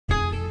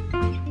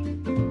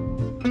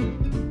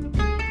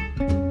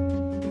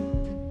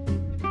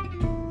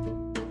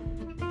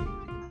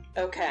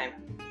Okay,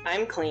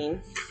 I'm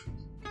clean.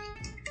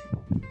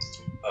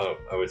 Oh,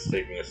 I was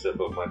taking a sip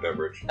of my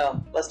beverage.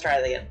 Oh, let's try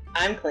it again.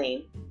 I'm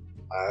clean.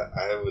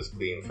 I was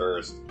clean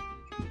first.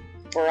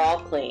 We're all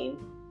clean.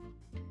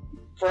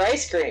 For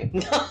ice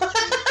cream.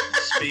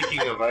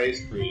 Speaking of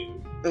ice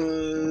cream,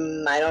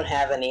 I don't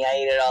have any. I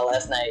ate it all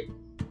last night.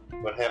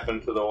 what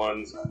happened to the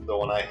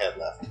one I had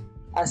left?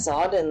 I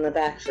saw it in the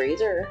back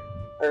freezer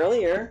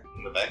earlier.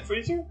 In the back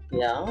freezer?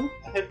 Yeah.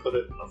 I had put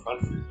it in the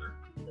front freezer.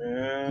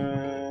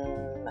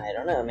 I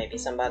don't know. Maybe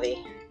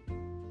somebody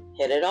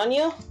hit it on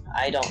you?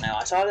 I don't know.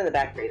 I saw it in the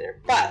back freezer.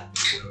 But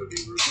That would be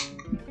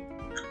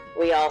rude.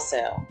 we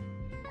also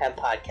have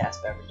podcast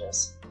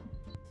beverages.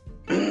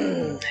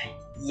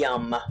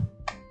 Yum.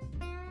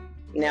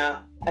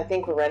 Now, I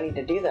think we're ready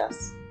to do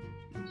this.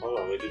 Hold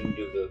on, we didn't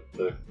do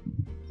the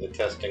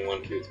testing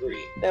 1, 2, 3.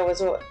 That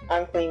was what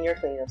I'm clean, you're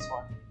clean this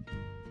one.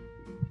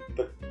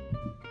 But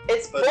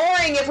It's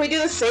boring if we do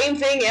the same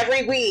thing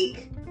every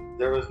week.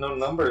 there was no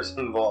numbers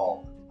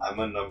involved. I'm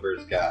a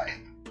numbers guy.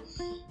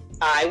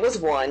 I was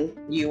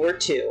 1, you were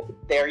 2.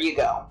 There you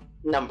go.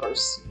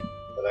 Numbers.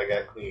 But I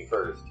got clean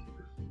first.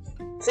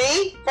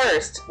 See?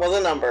 First was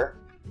a number.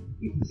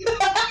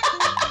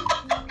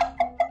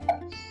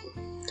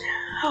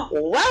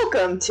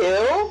 Welcome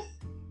to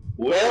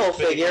We'll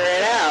Figure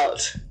It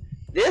Out.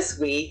 This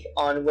week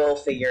on We'll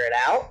Figure It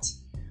Out,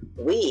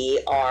 we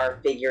are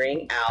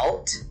figuring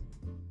out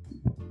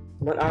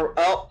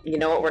you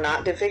know what we're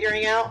not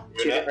figuring out?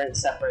 We're Two not? different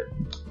separate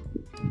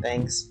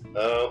things.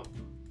 Oh.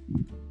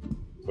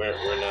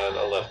 We're not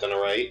a left and a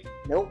right?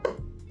 Nope.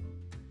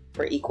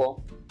 We're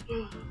equal.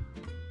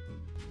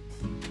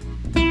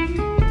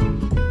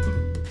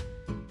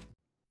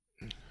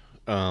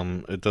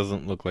 It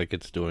doesn't look like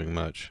it's doing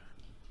much.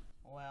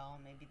 Well,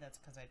 maybe that's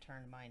because I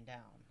turned mine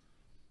down.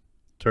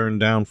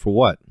 Turned down for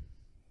what?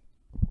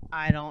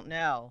 I don't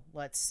know.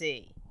 Let's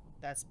see.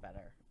 That's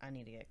better. I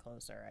need to get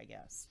closer, I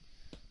guess.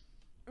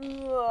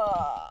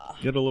 Ugh.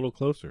 Get a little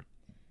closer.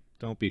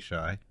 Don't be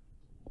shy.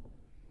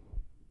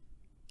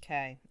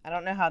 Okay. I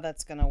don't know how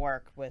that's going to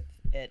work with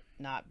it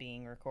not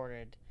being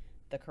recorded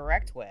the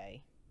correct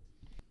way.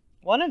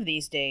 One of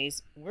these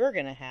days, we're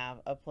going to have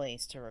a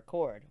place to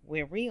record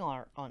where we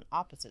are on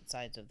opposite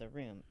sides of the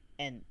room,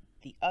 and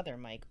the other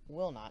mic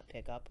will not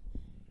pick up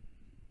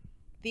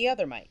the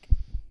other mic.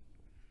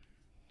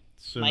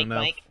 Soon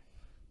Mike.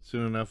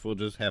 enough, we'll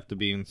just have to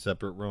be in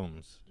separate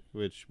rooms,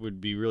 which would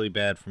be really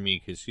bad for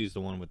me because she's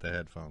the one with the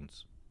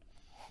headphones.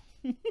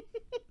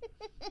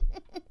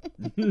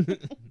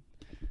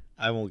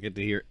 I won't get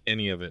to hear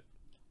any of it.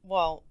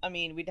 Well, I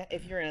mean,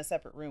 if you're in a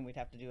separate room, we'd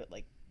have to do it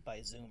like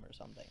by Zoom or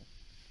something.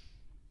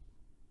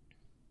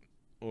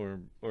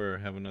 Or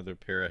have another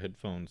pair of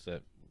headphones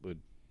that would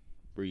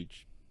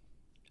reach.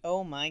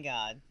 Oh my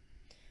god.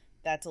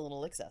 That's a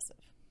little excessive.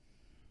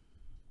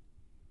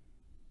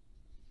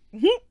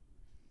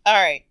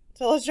 Alright,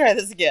 so let's try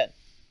this again.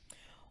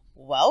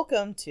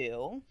 Welcome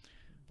to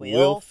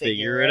We'll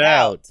Figure It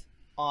Out.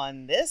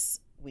 On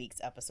this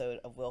week's episode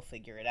of We'll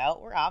Figure It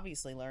Out, we're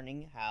obviously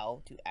learning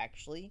how to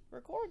actually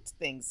record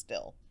things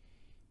still.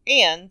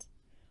 And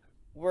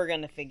we're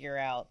going to figure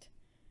out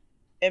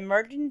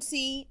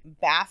emergency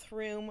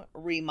bathroom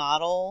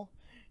remodel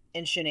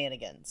and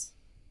shenanigans.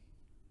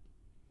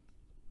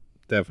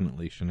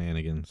 Definitely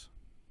shenanigans.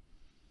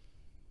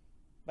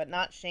 But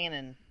not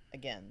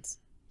Shannon-agans.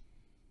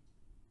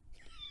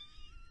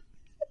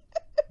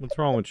 What's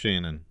wrong with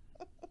Shannon?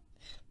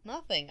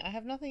 Nothing. I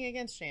have nothing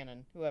against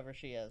Shannon, whoever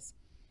she is.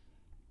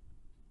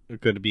 It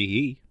could be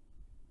he.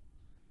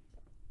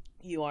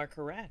 You are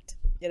correct.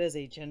 It is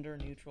a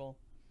gender-neutral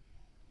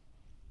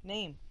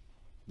name.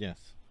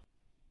 Yes.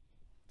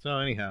 So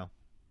anyhow.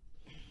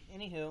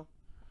 Anywho.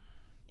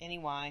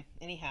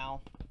 Anyhow.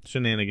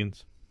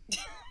 Shenanigans.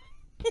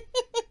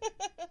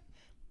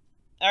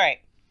 Alright.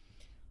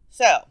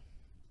 So,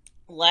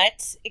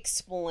 let's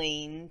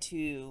explain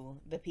to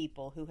the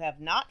people who have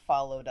not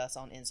followed us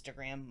on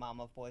Instagram, Mom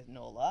of Boys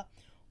Nola,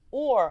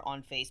 or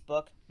on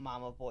Facebook,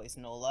 Mom of Boys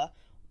Nola,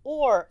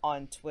 or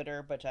on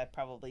Twitter, but I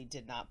probably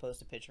did not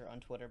post a picture on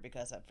Twitter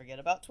because I forget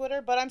about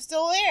Twitter, but I'm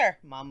still there,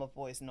 Mom of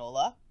Boys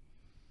Nola.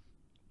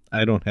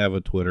 I don't have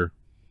a Twitter.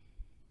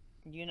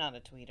 You're not a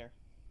tweeter.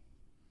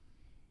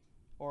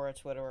 Or a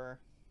Twitterer.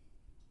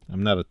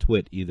 I'm not a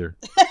twit either.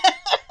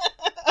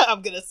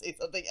 I'm going to say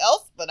something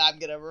else, but I'm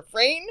going to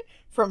refrain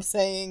from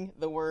saying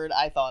the word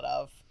I thought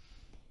of.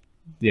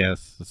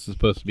 Yes, this is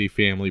supposed to be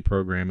family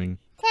programming.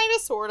 Kind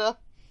of, sort of.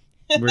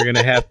 We're going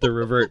to have to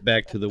revert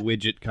back to the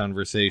widget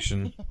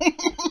conversation. I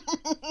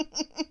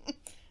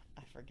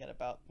forget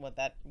about what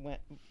that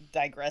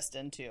digressed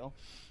into.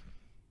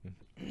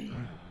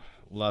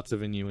 Lots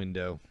of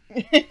innuendo.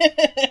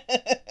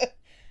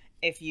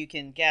 If you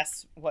can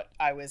guess what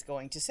I was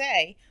going to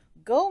say,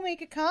 go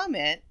make a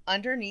comment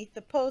underneath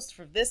the post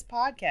for this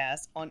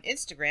podcast on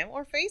Instagram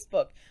or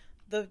Facebook.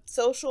 The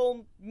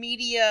social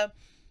media,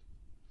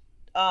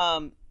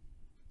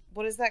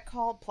 what is that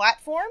called?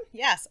 Platform?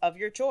 Yes, of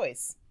your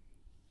choice.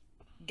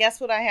 Guess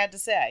what I had to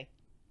say?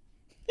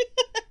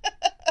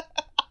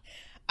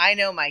 I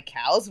know my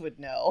cows would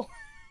know.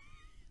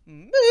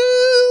 Moo!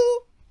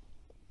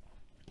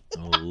 Oh,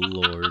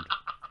 Lord.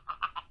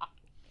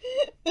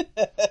 I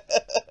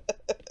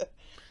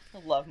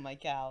love my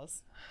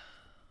cows.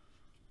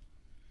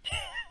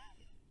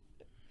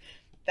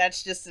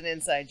 That's just an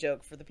inside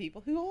joke for the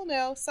people who all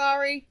know.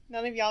 Sorry,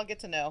 none of y'all get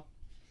to know.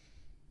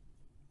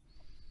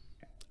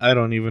 I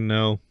don't even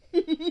know.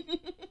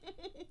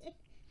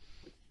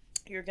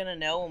 You're gonna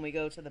know when we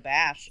go to the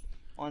bash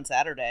on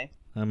Saturday.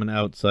 I'm an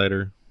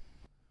outsider.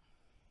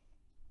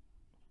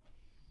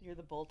 You're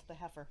the bull to the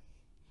heifer.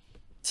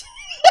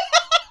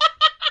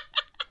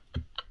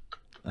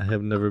 I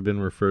have never been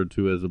referred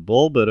to as a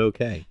bull, but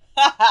okay.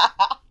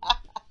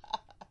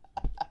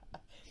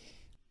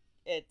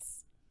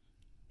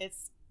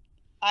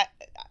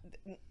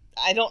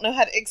 I don't know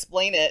how to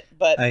explain it,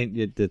 but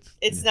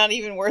it's not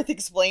even worth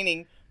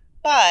explaining.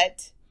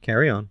 But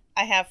carry on.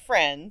 I have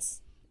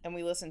friends, and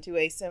we listen to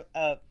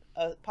a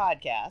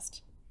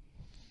podcast,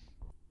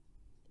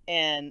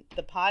 and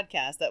the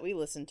podcast that we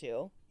listen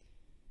to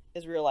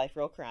is Real Life,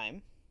 Real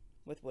Crime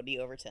with Woody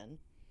Overton,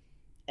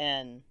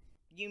 and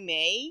you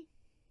may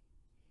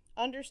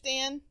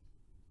understand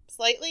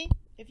slightly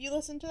if you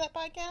listen to that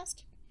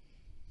podcast,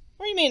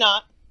 or you may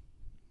not.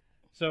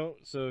 So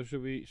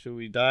should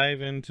we dive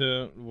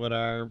into what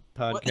our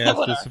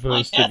podcast is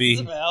supposed to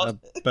be about?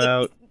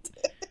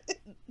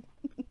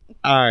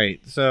 All right.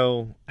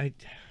 So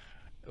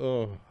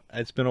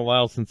it's been a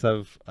while since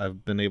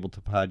I've been able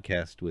to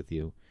podcast with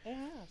you. It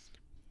has.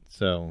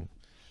 So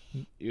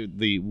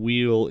the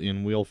wheel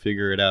in We'll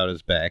Figure It Out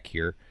is back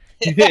here.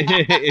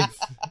 It's,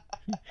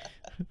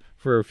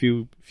 for a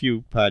few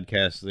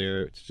podcasts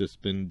there, it's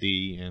just been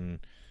Dee and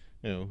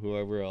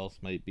whoever else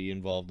might be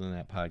involved in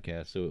that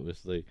podcast. So it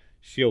was like,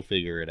 she'll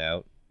figure it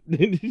out.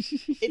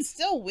 It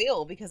still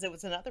will, because it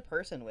was another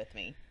person with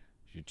me.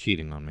 You're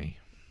cheating on me.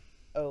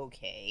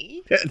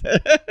 Okay.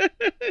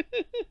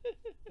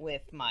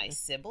 With my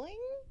sibling?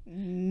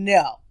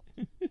 No.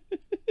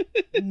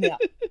 No.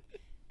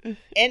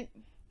 And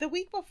the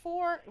week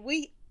before,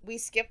 we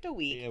skipped a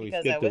week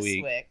because I was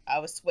swick. I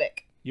was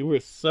swick. You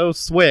were so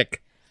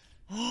swick.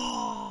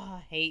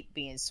 I hate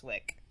being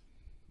swick.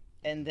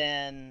 And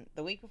then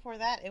the week before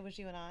that, it was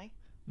you and I.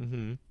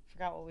 Mm-hmm.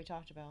 Forgot what we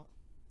talked about.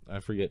 I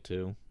forget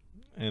too.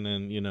 And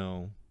then, you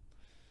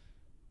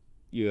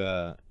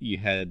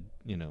had,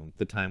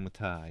 the time with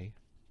Ty.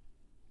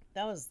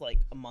 That was like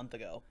a month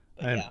ago.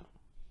 But I yeah.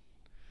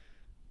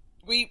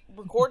 We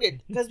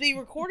recorded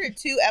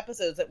 2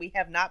 episodes that we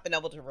have not been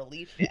able to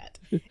release yet.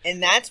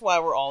 And that's why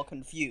we're all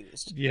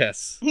confused.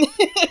 Yes.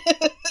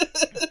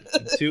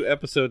 2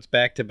 episodes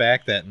back to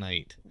back that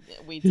night.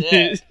 We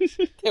did.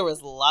 There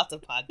was lots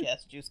of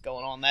podcast juice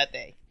going on that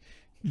day.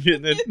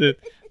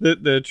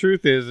 The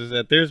truth is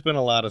that there's been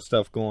a lot of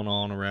stuff going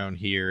on around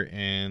here,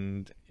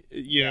 and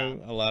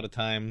a lot of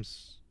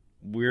times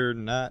we're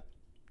not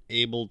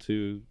able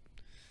to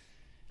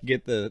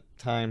get the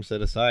time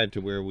set aside to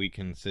where we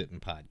can sit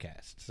and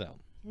podcast. So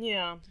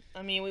yeah,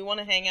 I mean, we want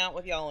to hang out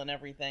with y'all and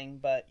everything,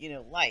 but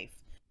life.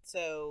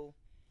 So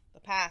the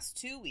past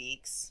 2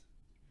 weeks,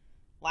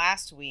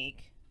 last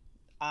week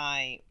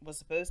I was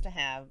supposed to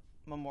have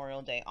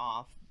Memorial Day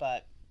off,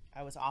 but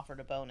I was offered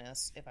a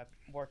bonus if I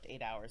worked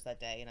 8 hours that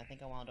day, and I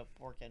think I wound up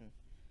working,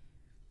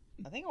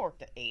 I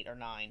worked at 8 or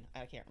 9,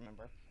 I can't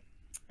remember.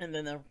 And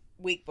then the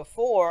week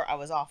before, I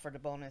was offered a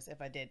bonus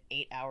if I did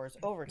 8 hours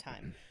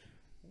overtime,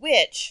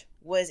 which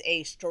was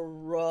a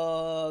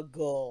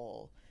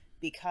struggle,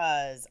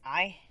 because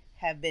I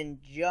have been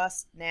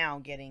just now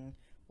getting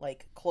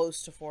like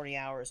close to 40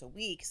 hours a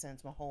week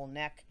since my whole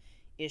neck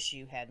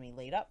issue had me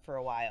laid up for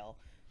a while.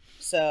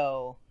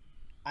 So,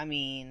 I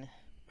mean,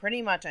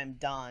 pretty much I'm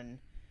done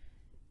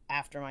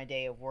after my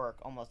day of work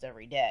almost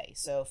every day.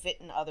 So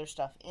fitting other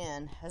stuff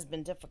in has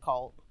been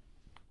difficult.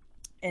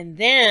 And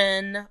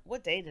then,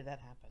 what day did that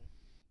happen?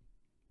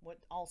 What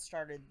all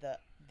started the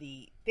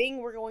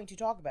thing we're going to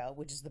talk about,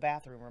 which is the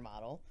bathroom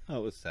remodel. Oh,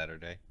 it was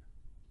Saturday.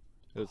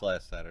 It was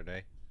last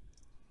Saturday.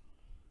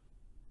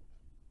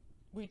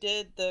 We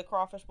did the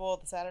crawfish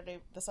boil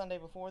the Sunday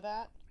before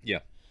that? Yeah.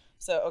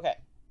 So, okay.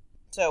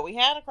 So we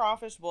had a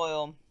crawfish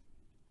boil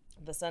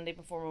the Sunday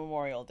before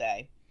Memorial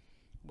Day,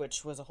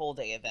 which was a whole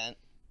day event.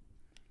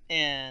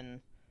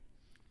 And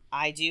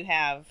I do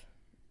have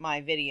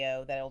my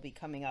video that will be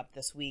coming up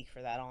this week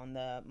for that on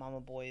the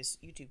Mama Boys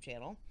YouTube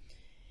channel.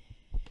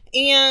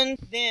 And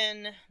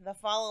then the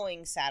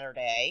following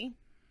Saturday,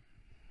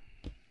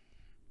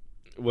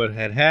 what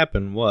had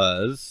happened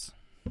was,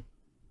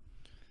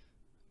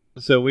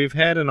 so we've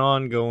had an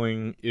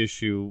ongoing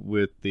issue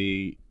with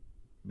the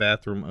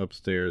bathroom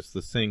upstairs.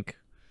 The sink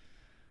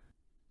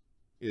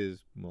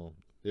is,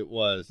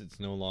 it's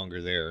no longer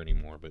there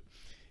anymore, but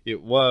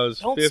it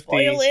was don't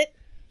spoil it.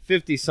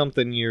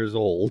 50-something years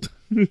old.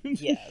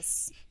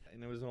 Yes.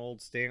 And it was an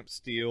old stamped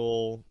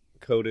steel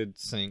coated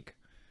sink.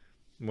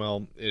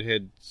 Well, it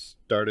had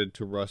started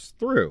to rust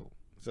through.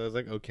 So I was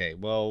like, okay,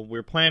 well,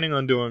 we're planning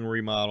on doing a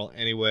remodel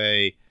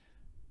anyway,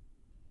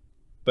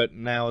 but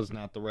now is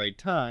not the right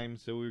time,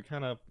 so we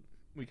kind of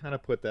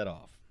put that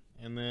off.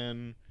 And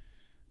then,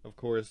 of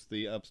course,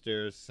 the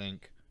upstairs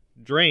sink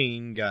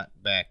drain got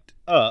backed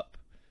up,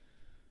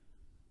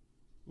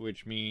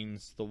 which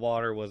means the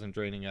water wasn't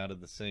draining out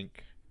of the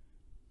sink,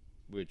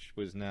 which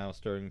was now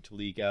starting to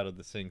leak out of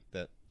the sink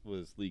that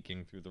was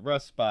leaking through the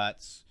rust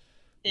spots.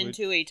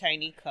 Into a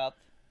tiny cup.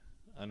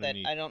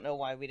 Underneath. That I don't know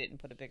why we didn't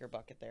put a bigger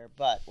bucket there,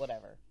 but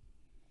whatever.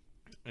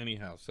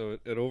 Anyhow, so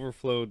it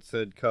overflowed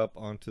said cup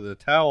onto the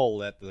towel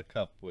that the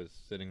cup was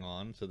sitting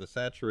on. So the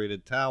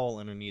saturated towel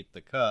underneath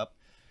the cup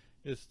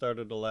just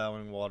started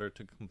allowing water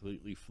to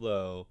completely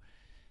flow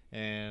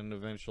and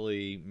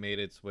eventually made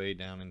its way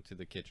down into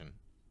the kitchen.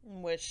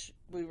 Which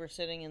we were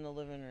sitting in the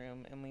living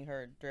room and we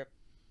heard drip,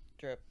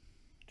 drip,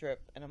 drip.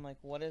 And I'm like,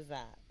 what is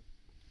that?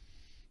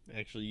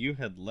 Actually, you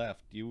had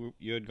left. You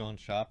had gone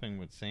shopping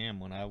with Sam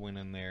when I went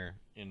in there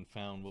and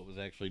found what was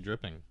actually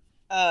dripping.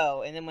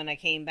 Oh, and then when I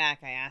came back,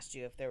 I asked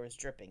you if there was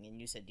dripping, and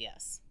you said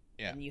yes.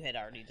 Yeah. And you had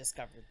already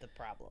discovered the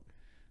problem.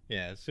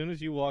 Yeah, as soon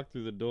as you walked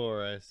through the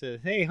door, I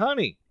said, "Hey,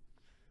 honey,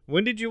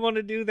 when did you want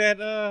to do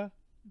that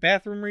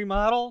bathroom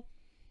remodel?"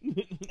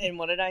 And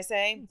what did I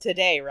say?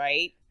 Today,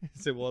 right? I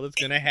said, "Well, it's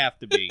going to have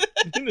to be."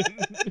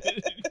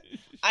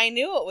 I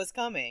knew it was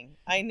coming.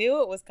 I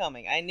knew it was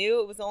coming. I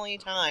knew it was only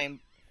time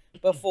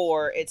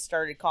before it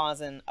started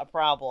causing a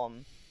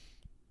problem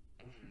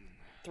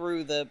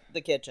through the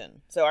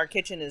kitchen. So our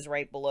kitchen is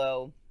right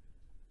below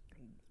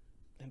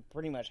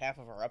pretty much half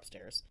of our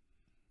upstairs.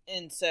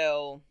 And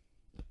so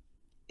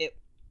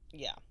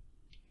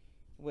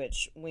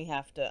which we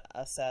have to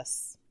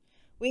assess.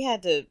 We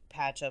had to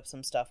patch up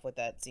some stuff with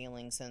that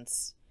ceiling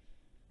since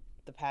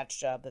the patch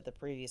job that the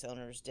previous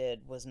owners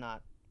did was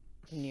not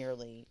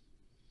nearly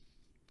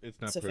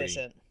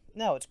sufficient. Pretty.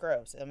 No, it's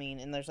gross. I mean,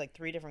 and there's like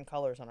 3 different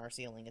colors on our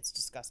ceiling. It's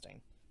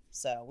disgusting.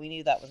 So we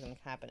knew that was going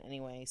to happen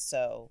anyway.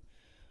 So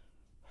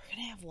we're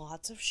going to have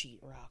lots of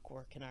sheetrock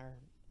work in our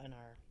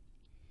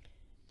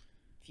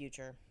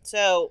future.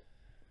 So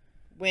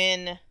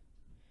when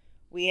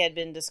we had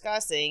been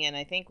discussing, and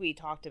I think we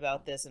talked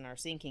about this in our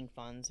sinking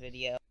funds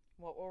video.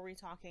 What were we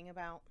talking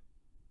about?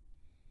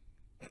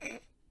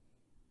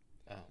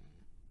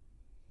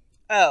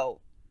 Oh,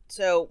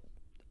 so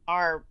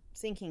our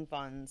sinking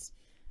funds,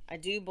 I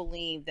do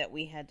believe that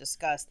we had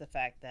discussed the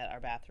fact that our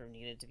bathroom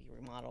needed to be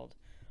remodeled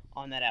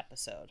on that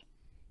episode.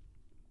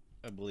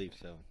 I believe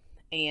so.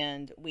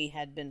 And we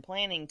had been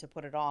planning to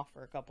put it off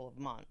for a couple of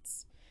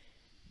months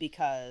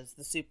because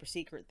the super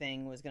secret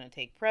thing was going to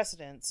take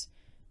precedence.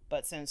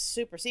 But since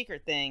super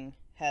secret thing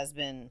has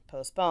been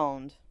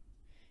postponed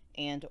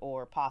and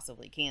or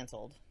possibly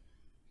canceled,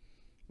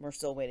 we're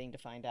still waiting to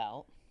find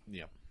out.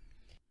 Yeah.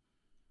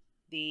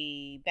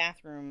 The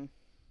bathroom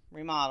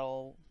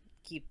remodel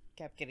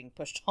kept getting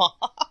pushed off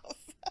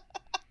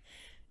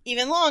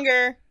even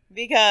longer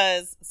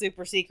because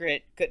super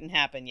secret couldn't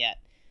happen yet.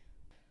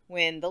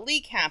 When the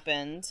leak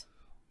happened,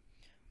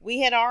 we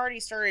had already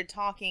started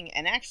talking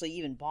and actually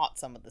even bought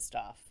some of the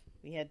stuff.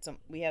 We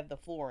have the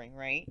flooring,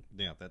 right?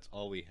 Yeah, that's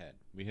all we had.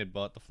 We had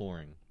bought the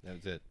flooring. That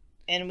was it.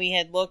 And we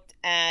had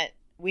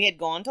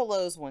gone to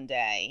Lowe's one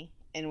day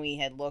and we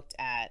had looked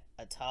at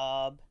a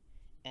tub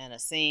and a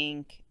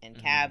sink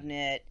and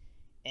cabinet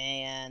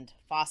and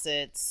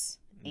faucets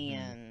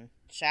and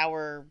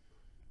shower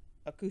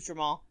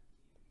accoutrement.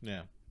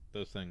 Yeah,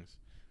 those things.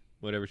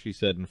 Whatever she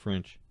said in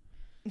French.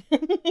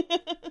 But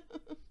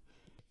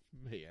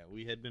yeah,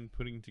 we had been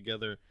putting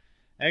together,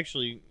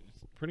 actually,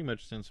 pretty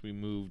much since we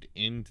moved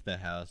into the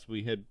house,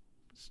 we had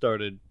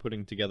started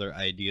putting together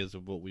ideas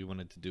of what we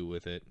wanted to do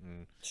with it.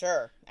 And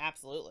sure,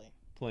 absolutely.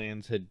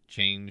 Plans had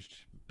changed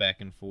back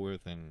and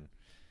forth, and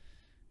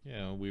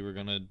we were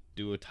gonna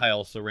do a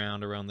tile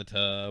surround around the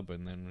tub,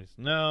 and then we said,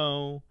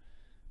 no,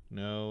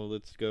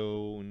 let's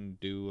go and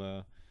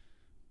do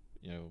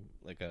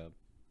like a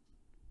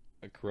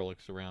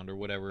acrylic surround or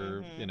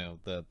whatever,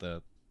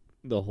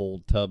 the whole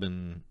tub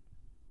and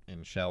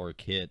shower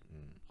kit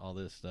and all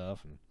this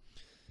stuff. And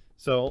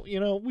so,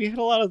 we had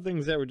a lot of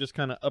things that were just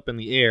kind of up in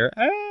the air.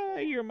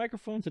 Your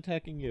microphone's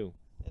attacking you.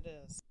 It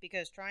is.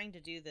 Because trying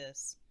to do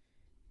this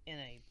in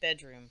a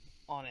bedroom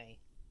on a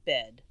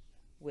bed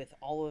with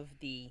all of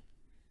the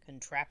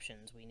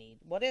contraptions we need.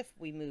 What if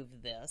we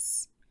move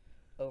this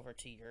over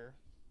to your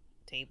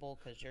table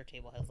because your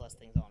table has less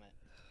things on it?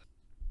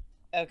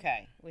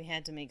 Okay, we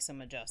had to make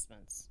some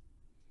adjustments.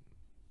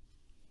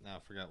 Now I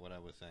forgot what I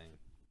was saying.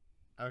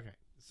 Okay,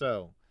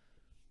 so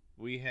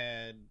we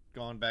had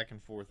gone back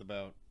and forth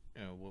about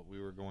what we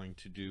were going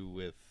to do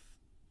with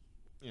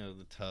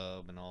the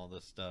tub and all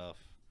this stuff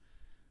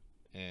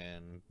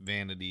and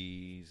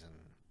vanities and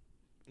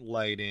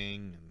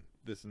lighting and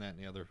this and that and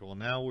the other. Well,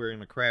 now we're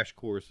in a crash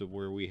course of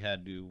where we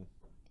had to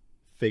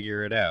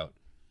figure it out.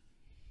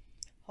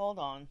 Hold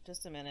on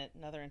just a minute.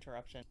 Another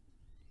interruption.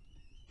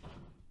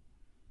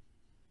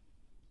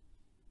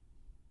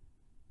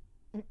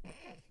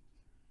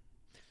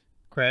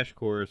 Crash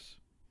course.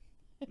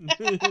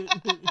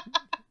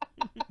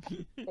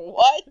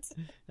 What?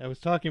 I was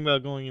talking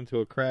about going into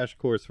a crash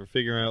course for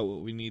figuring out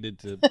what we needed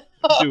to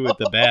do with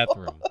the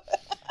bathroom.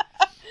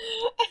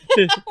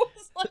 I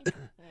was like,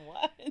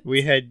 what?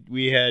 We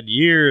had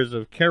years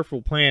of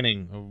careful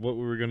planning of what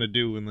we were going to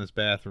do in this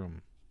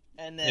bathroom.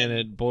 And then, and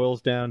it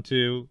boils down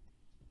to,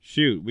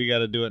 shoot, we got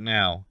to do it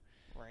now.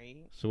 right?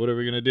 So what are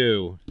we gonna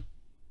do?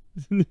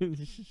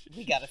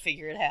 We got to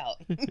figure it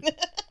out.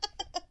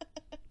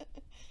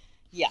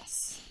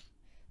 Yes.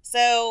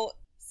 So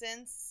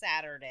since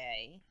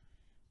Saturday,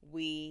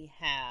 we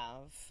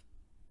have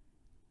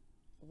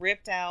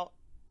ripped out,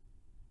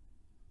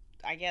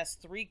 I guess,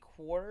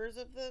 3/4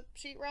 of the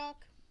sheetrock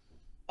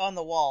on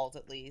the walls,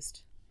 at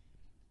least.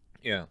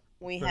 Yeah.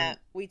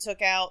 We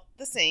took out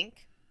the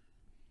sink,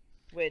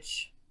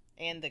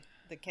 and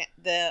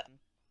the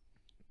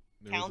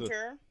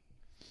counter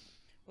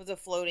was a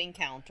floating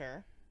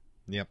counter.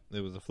 Yep, it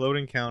was a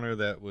floating counter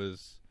that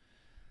was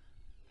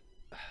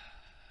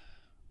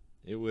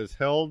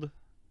held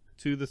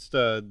to the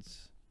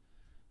studs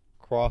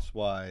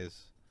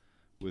crosswise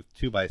with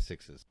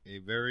 2x6s. A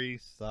very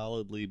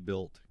solidly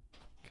built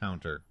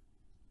counter.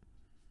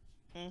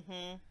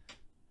 Mm-hmm.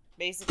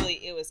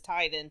 Basically, it was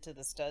tied into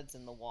the studs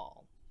in the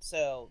wall.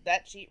 So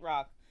that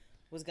sheetrock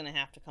was going to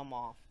have to come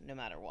off no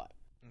matter what.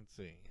 Let's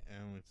see.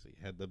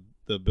 Had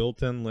the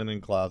built-in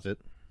linen closet.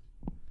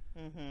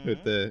 Mm-hmm.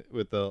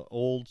 With the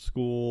old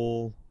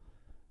school.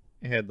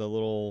 It had the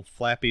little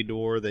flappy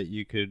door that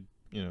you could,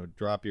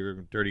 drop your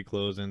dirty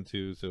clothes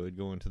into, so it'd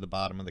go into the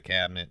bottom of the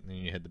cabinet. And then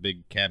you had the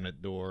big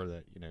cabinet door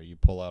that, you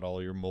pull out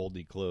all your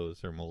moldy clothes.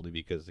 They're moldy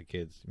because the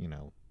kids,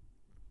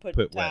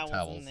 put wet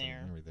towels in there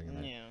and everything in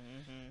there. Yeah.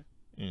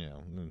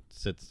 Mm-hmm. And it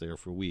sits there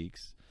for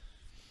weeks.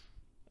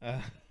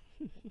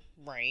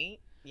 Right.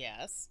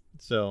 Yes.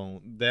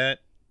 So that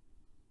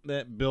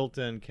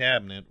built-in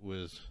cabinet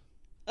was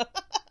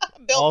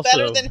built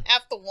better than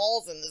half the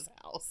walls in this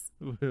house.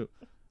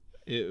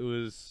 It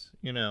was,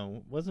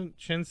 wasn't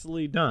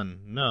chinsily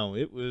done. No,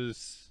 it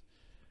was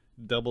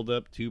doubled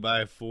up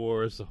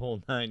 2x4s, the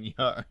whole 9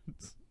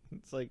 yards.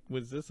 It's like,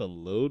 was this a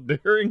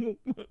load-bearing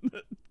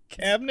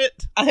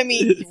cabinet? I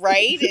mean,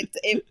 right?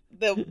 It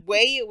the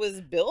way it was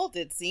built,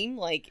 it seemed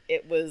like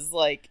it was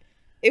like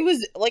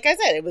I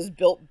said, it was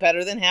built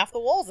better than half the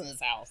walls in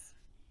this house.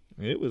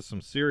 It was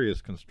some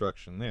serious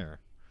construction there.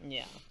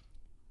 Yeah.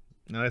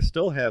 Now I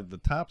still have the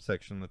top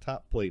section, the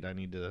top plate I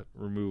need to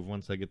remove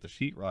once I get the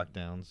sheetrock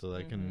down, so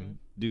I can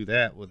do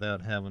that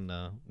without having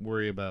to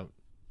worry about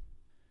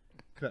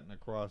cutting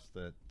across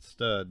that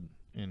stud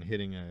and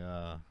hitting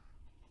a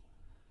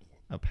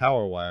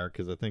power wire,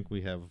 because I think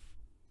we have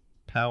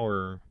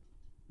power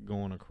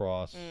going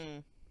across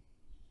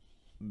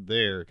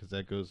there, because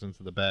that goes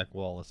into the back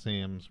wall of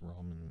Sam's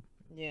room. And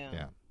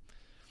yeah.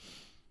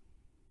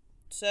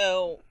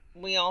 So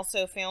we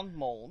also found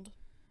mold,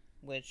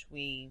 which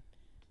we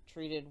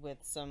treated with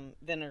some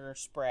vinegar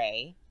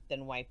spray,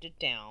 then wiped it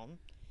down,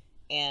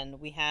 and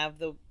we have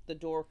the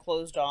door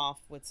closed off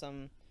with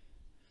some,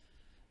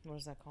 what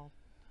is that called?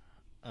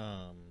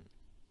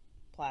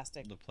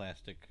 Plastic. The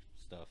plastic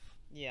stuff.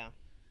 Yeah,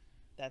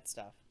 that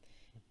stuff.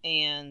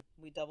 And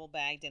we double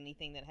bagged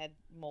anything that had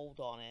mold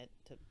on it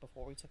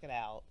before we took it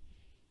out,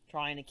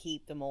 trying to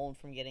keep the mold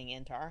from getting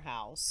into our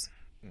house.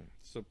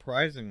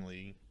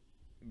 Surprisingly,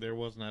 there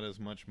was not as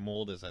much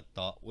mold as I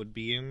thought would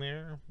be in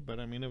there, but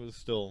I mean, it was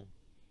still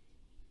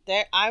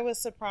there. I was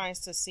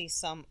surprised to see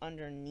some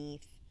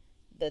underneath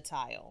the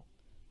tile,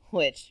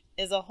 which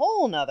is a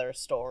whole nother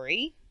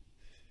story.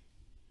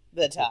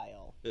 The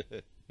tile.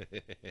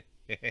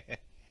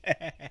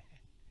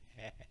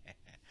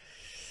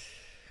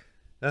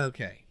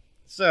 Okay,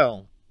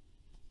 so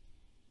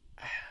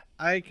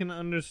I can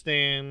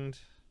understand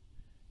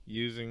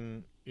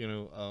using,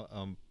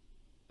 a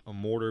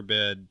mortar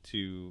bed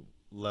to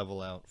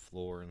level out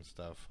floor and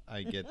stuff.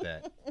 I get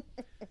that.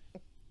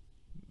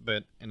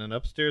 But in an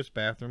upstairs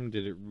bathroom,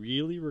 did it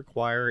really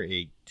require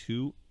a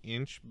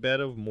 2-inch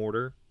bed of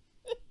mortar?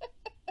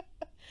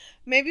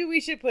 Maybe we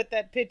should put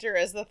that picture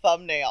as the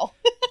thumbnail.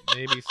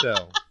 Maybe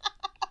so.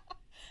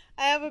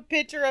 I have a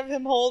picture of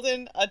him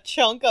holding a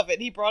chunk of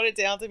it. He brought it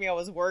down to me. I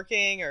was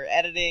working or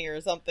editing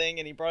or something,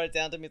 and he brought it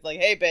down to me. He's like,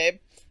 hey, babe.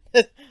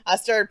 I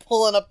started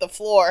pulling up the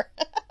floor.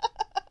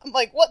 I'm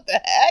like, what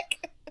the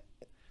heck?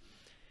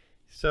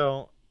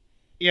 So,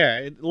 yeah,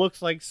 it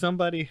looks like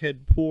somebody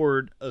had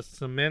poured a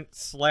cement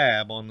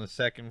slab on the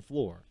second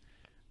floor.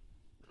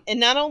 And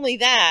not only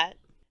that,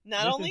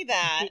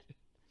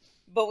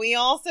 but we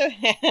also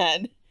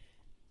had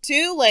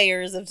 2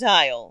 layers of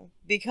tile,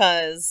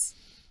 because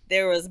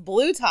there was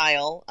blue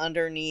tile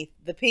underneath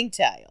the pink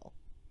tile.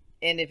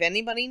 And if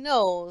anybody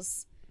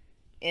knows,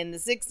 in the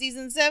 60s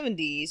and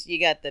 70s, you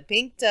got the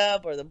pink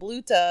tub or the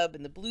blue tub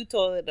and the blue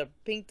toilet or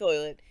pink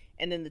toilet,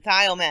 and then the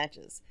tile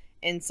matches.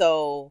 And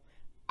so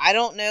I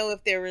don't know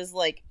if there was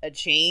like a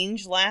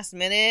change last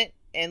minute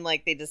and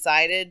like they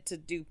decided to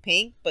do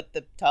pink, but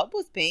the tub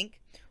was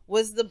pink.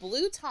 Was the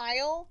blue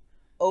tile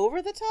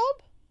over the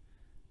tub?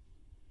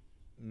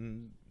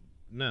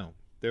 No.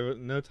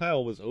 No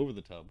tile was over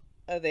the tub.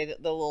 Oh, the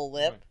little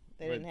lip? Right.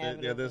 They didn't have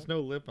it. Yeah, there's no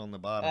lip on the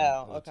bottom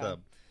of the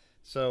tub.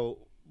 So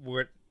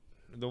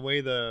the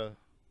way the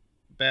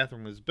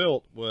bathroom was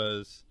built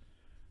was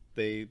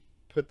they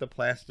put the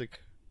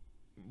plastic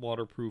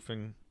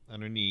waterproofing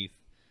underneath,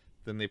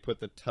 then they put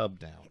the tub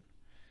down.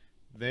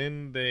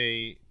 Then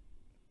they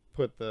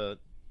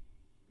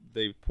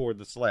they poured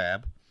the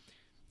slab.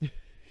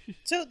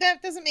 So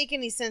that doesn't make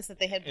any sense that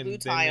they had blue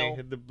And tile. then they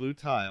had the blue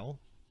tile.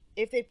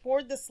 If they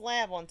poured the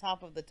slab on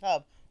top of the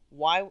tub,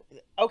 why?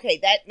 Okay,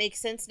 that makes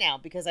sense now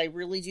because I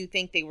really do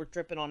think they were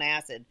dripping on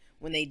acid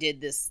when they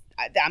did this.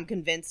 I'm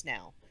convinced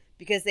now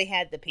because they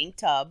had the pink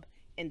tub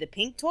and the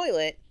pink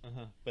toilet,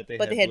 But they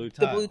had blue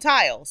the tile. blue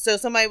tile. So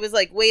somebody was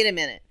like, "Wait a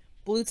minute,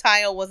 blue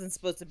tile wasn't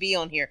supposed to be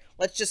on here.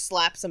 Let's just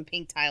slap some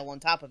pink tile on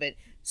top of it."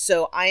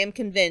 So I am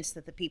convinced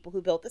that the people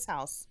who built this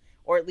house,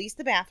 or at least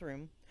the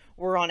bathroom,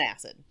 were on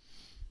acid.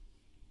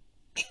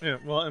 Yeah,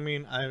 well, I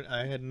mean,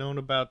 I had known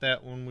about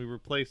that when we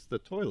replaced the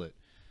toilet.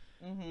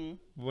 Mm-hmm.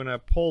 When I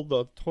pulled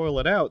the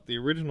toilet out, the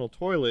original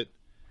toilet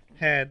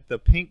had the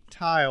pink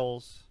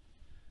tiles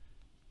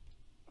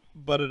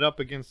butted up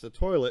against the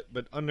toilet,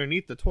 but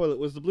underneath the toilet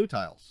was the blue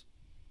tiles.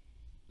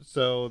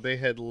 So they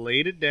had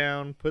laid it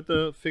down, put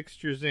the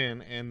fixtures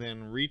in, and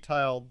then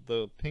retiled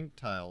the pink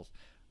tiles.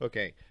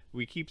 Okay,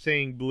 we keep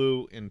saying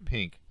blue and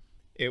pink.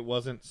 It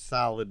wasn't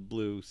solid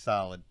blue,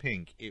 solid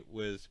pink. It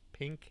was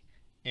pink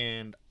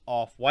and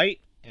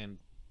off-white and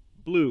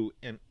blue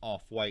and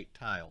off-white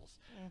tiles.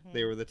 Mm-hmm.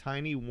 They were the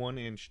tiny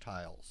 1-inch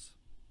tiles.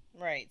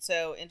 Right.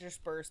 So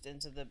interspersed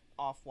into the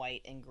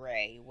off-white and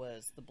gray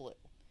was the blue,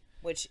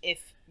 which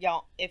if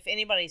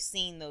anybody's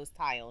seen those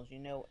tiles, you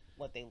know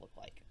what they look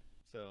like.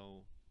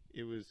 So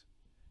it was,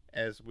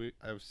 as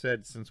I've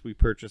said since we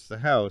purchased the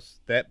house,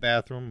 that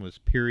bathroom was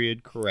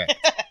period correct.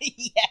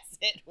 Yes,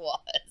 it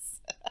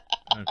was.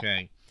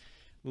 Okay.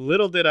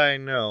 Little did I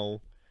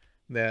know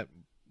that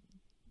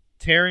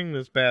tearing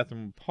this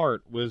bathroom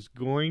apart was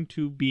going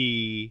to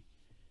be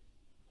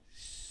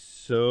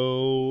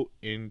so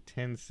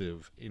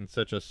intensive in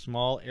such a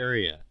small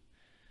area.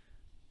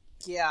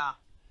 Yeah.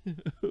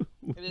 It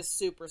is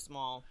super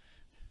small.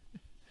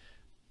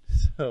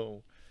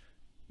 So,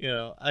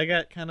 I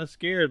got kind of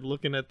scared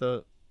looking at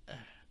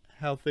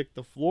how thick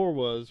the floor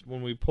was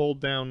when we pulled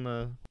down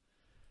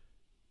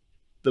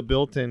the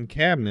built-in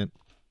cabinet,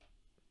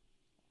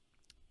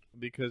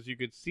 because you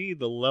could see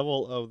the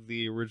level of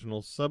the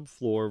original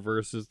subfloor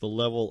versus the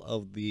level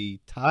of the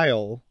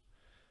tile.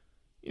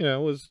 It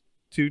was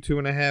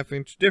 2.5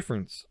 inch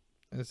difference.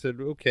 I said,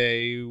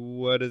 okay,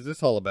 what is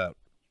this all about?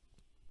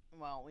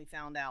 Well, we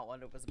found out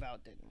what it was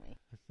about, didn't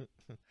we?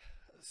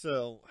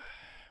 So,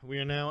 we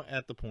are now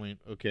at the point,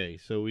 okay,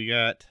 so we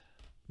got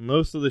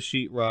most of the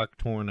sheetrock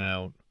torn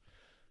out,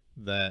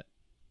 that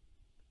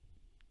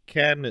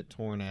cabinet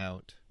torn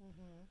out,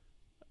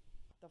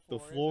 the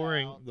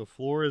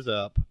floor is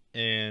up,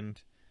 and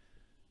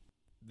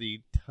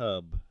the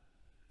tub.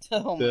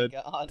 Oh my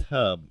God.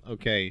 Tub.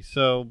 Okay,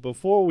 so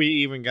before we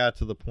even got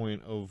to the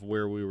point of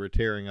where we were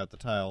tearing out the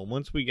tile,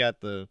 once we got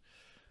the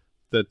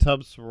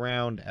tub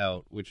surround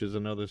out, which is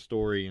another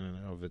story in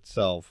and of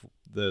itself,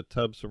 the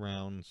tub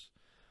surrounds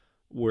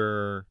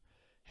were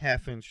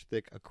 1/2 inch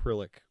thick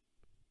acrylic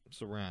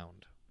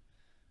surround.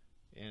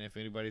 And if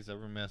anybody's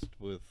ever messed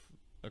with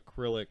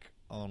acrylic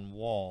on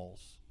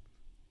walls,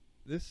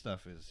 this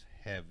stuff is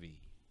heavy.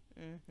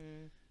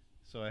 Mm-hmm.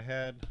 So I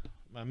had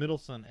my middle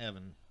son,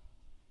 Evan,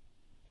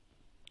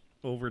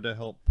 over to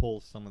help pull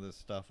some of this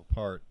stuff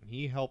apart.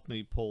 He helped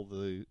me pull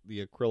the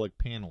acrylic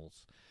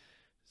panels.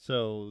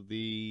 So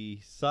the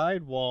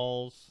side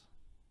walls,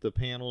 the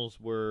panels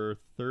were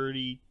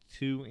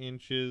 32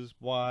 inches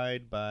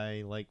wide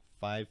by like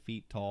 5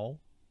 feet tall.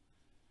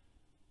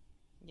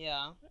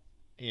 Yeah.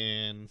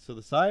 And so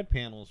the side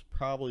panels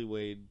probably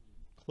weighed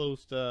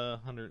close to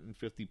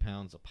 150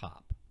 pounds a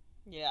pop.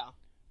 Yeah.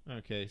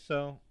 Okay,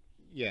 so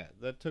yeah,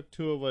 that took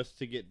 2 of us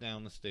to get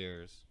down the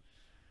stairs.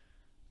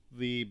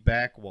 The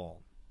back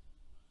wall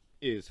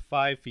is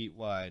 5 feet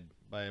wide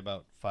by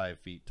about 5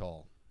 feet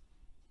tall.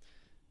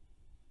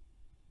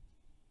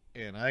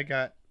 And I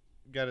got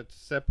it to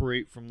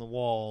separate from the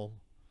wall,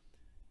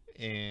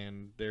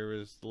 and there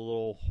was the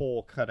little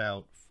hole cut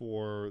out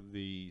for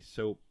the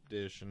soap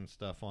dish and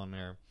stuff on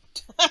there.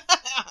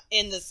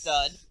 In the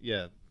stud.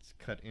 Yeah, it's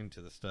cut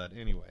into the stud.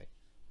 Anyway,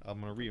 I'm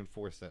going to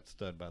reinforce that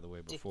stud, by the way,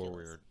 before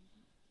Ridiculous.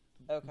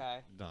 we're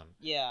done.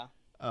 Yeah.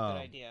 Good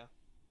idea.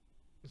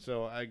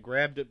 So I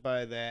grabbed it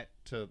by that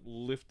to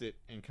lift it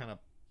and kind of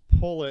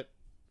pull it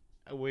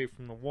away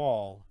from the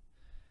wall.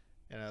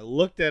 And I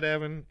looked at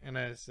Evan and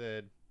I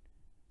said,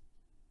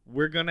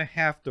 we're going to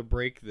have to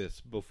break this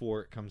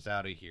before it comes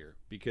out of here,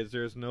 because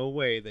there's no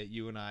way that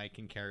you and I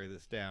can carry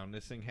this down.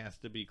 This thing has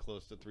to be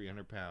close to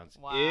 300 pounds.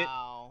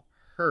 Wow.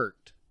 It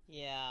hurt.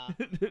 Yeah.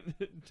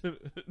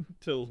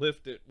 to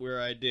lift it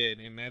where I did,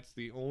 and that's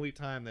the only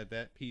time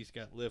that piece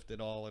got lifted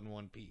all in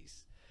one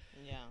piece.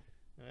 Yeah.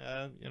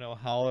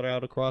 Hollered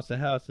out across the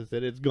house and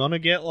said, it's gonna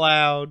get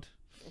loud.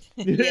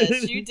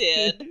 Yes, you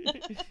did.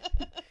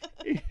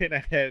 And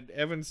I had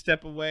Evan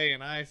step away,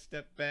 and I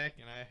stepped back,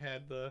 and I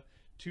had the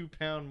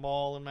 2-pound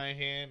maul in my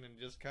hand and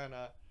just kind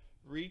of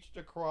reached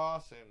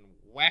across and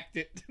whacked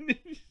it.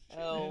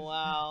 Oh,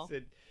 wow.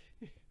 Said,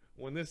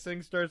 when this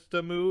thing starts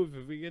to move,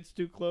 if it gets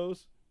too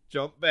close,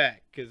 jump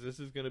back, because this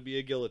is going to be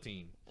a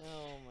guillotine.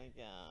 Oh, my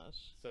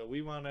gosh. So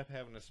we wound up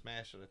having to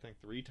smash it, I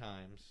think, 3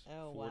 times,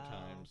 Oh, 4 wow.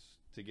 times,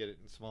 to get it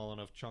in small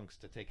enough chunks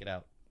to take it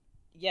out.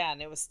 Yeah,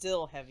 and it was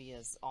still heavy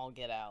as all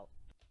get out.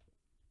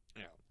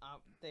 Yeah.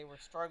 They were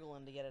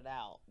struggling to get it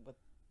out with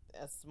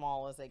as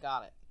small as they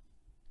got it.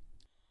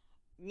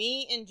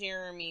 Me and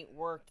Jeremy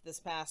worked this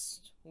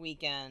past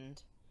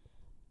weekend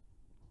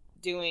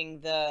doing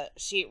the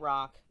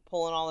sheetrock,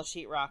 pulling all the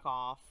sheetrock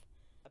off.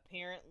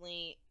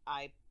 Apparently,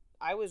 I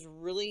was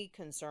really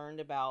concerned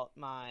about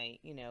my,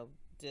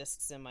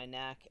 discs in my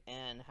neck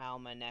and how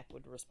my neck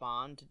would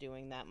respond to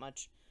doing that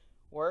much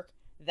work.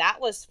 That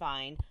was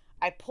fine.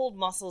 I pulled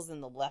muscles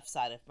in the left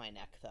side of my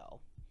neck,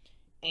 though.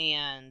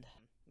 And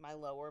my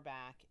lower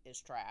back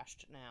is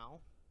trashed now.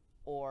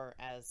 Or,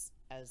 as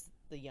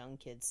the young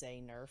kids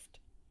say, nerfed.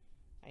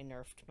 I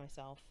nerfed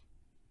myself.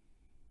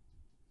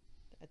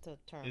 That's a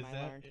term I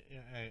learned.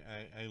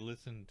 I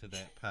listened to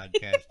that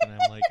podcast, and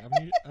I'm like,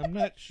 I'm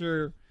not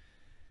sure.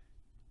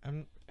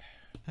 I'm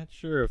not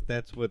sure if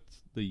that's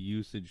what's the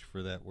usage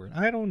for that word.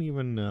 I don't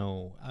even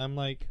know. I'm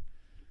like,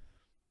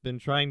 been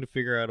trying to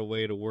figure out a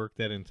way to work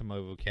that into my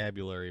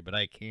vocabulary, but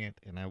I can't,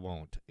 and I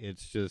won't.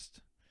 It's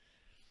just,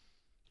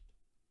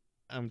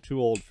 I'm too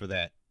old for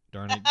that.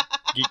 Darn it.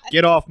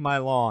 Get off my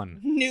lawn.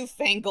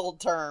 Newfangled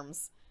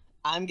terms.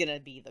 I'm going to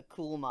be the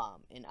cool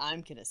mom, and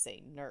I'm going to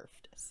say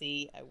nerfed.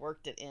 See, I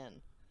worked it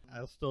in.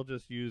 I'll still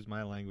just use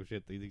my language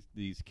that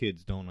these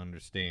kids don't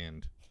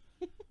understand.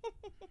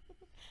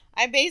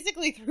 I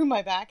basically threw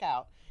my back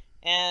out,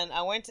 and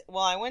I went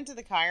to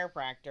the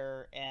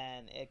chiropractor,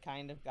 and it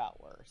kind of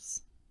got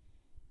worse.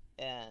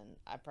 And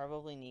I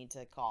probably need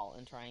to call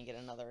and try and get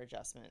another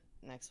adjustment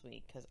next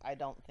week, because I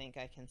don't think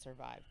I can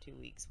survive 2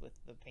 weeks with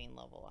the pain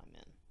level I'm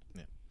in.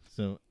 Yeah.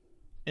 So,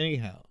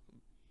 anyhow,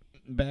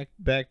 back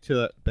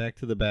to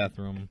the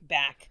bathroom.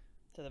 Back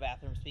to the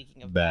bathroom.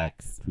 Speaking of back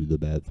backs. to the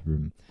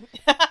bathroom.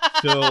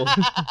 So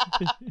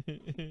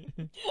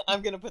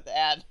I'm gonna put the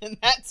ad in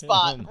that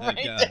spot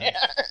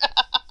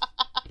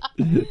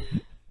there.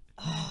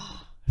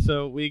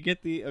 So we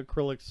get the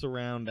acrylic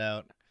surround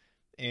out,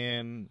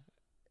 and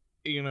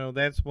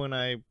that's when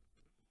I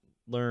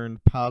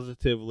learned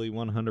positively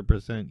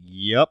 100%.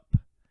 Yup,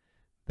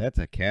 that's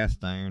a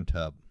cast iron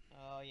tub.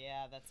 Oh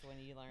yeah, that's when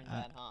you learned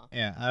that, huh?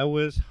 Yeah, I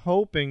was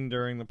hoping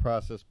during the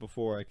process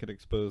before I could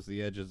expose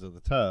the edges of the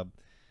tub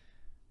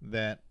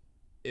that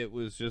it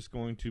was just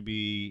going to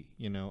be,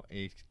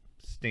 a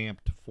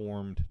stamped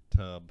formed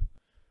tub.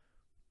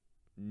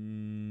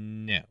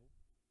 No.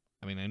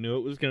 I mean, I knew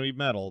it was going to be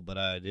metal, but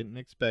I didn't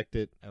expect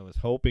it. I was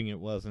hoping it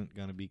wasn't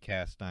going to be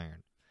cast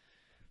iron.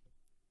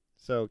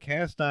 So,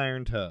 cast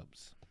iron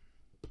tubs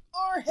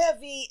are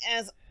heavy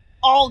as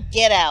all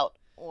get out,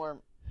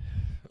 or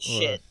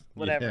shit,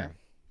 whatever.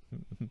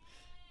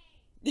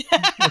 Yeah.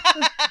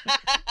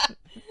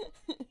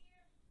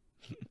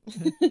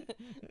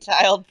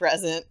 Child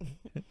present.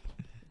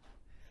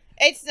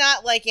 It's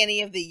not like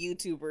any of the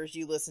YouTubers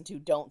you listen to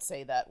don't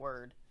say that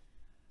word.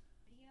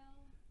 Video?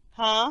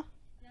 Huh?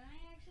 Did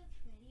I access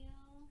video?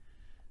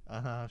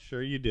 Uh-huh,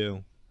 sure you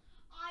do.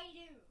 I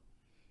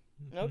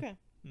do. Okay.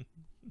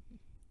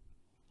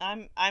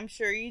 I'm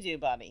sure you do,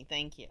 buddy.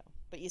 Thank you.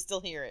 But you still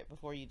hear it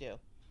before you do.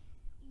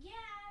 Yeah,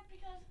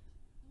 because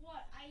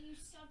what? I use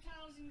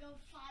subtitles and go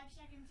 5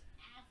 seconds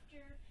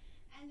after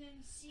and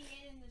then see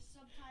it in the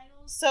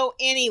subtitles. So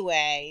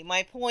anyway,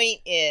 my point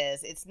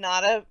is, it's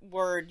not a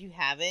word you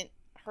haven't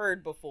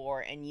heard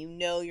before, and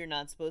you're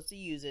not supposed to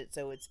use it,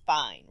 so it's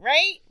fine.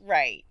 Right?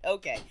 Right.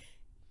 Okay.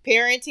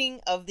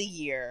 Parenting of the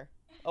Year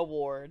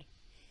award.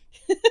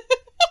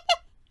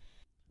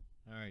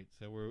 All right,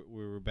 so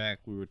we were back.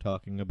 We were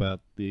talking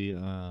about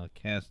the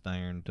cast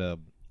iron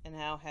tub. And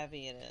how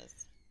heavy it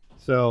is.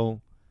 So,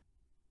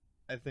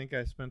 I think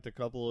I spent a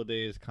couple of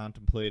days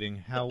contemplating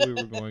how we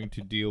were going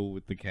to deal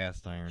with the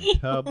cast iron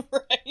tub.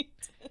 Right.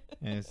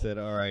 And I said,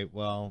 all right,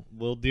 well,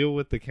 we'll deal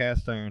with the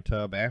cast iron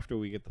tub after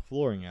we get the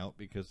flooring out,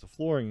 because the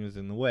flooring is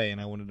in the way,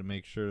 and I wanted to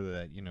make sure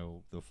that,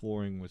 the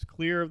flooring was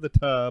clear of the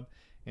tub,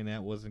 and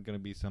that wasn't going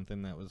to be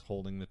something that was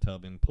holding the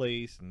tub in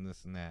place, and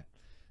this and that.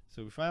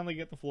 So we finally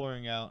get the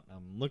flooring out.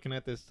 I'm looking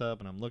at this tub,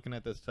 and I'm looking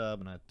at this tub,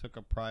 and I took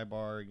a pry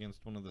bar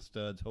against one of the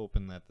studs,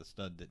 hoping that the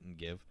stud didn't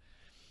give.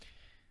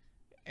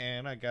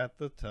 And I got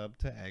the tub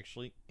to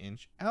actually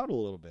inch out a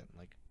little bit. I'm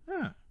like,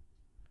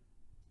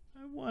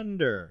 I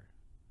wonder.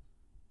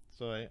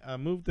 So I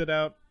moved it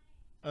out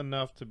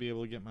enough to be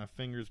able to get my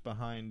fingers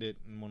behind it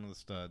in one of the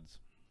studs.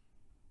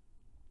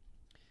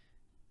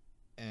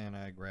 And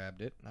I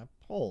grabbed it, and I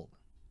pulled.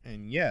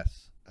 And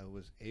yes, I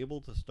was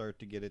able to start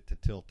to get it to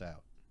tilt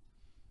out.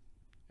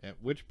 At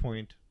which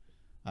point,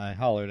 I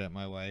hollered at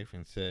my wife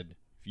and said,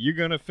 if you're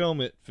going to film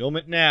it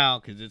now,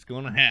 because it's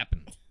going to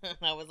happen.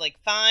 I was like,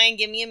 fine,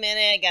 give me a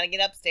minute. I got to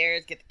get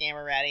upstairs, get the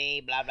camera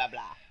ready, blah, blah,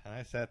 blah. And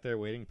I sat there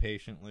waiting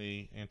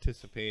patiently,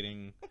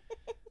 anticipating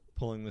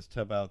pulling this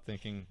tub out,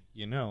 thinking,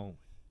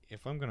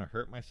 if I'm going to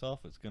hurt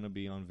myself, it's going to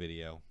be on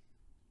video.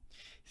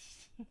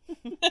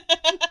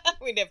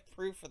 We'd have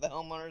proof for the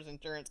homeowner's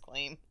insurance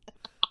claim.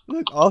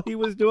 Look, all he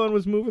was doing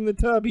was moving the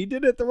tub. He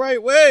did it the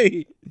right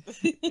way.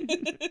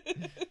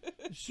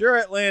 Sure,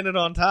 it landed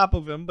on top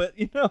of him, but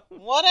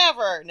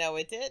Whatever. No,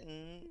 it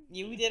didn't.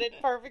 You did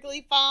it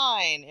perfectly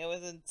fine. It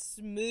was a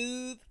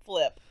smooth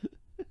flip.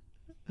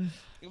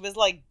 It was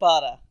like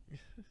butter.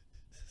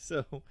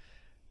 So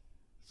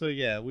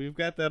yeah, we've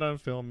got that on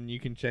film, and you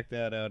can check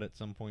that out at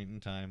some point in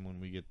time when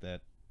we get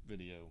that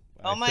video.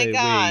 Oh my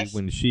gosh.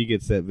 When she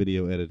gets that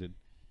video edited.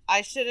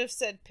 I should have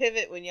said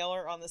pivot when y'all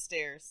are on the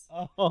stairs.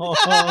 Oh,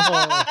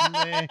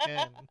 man.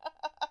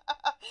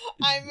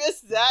 I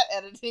missed that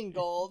editing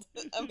gold.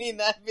 I mean,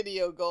 that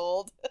video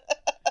gold.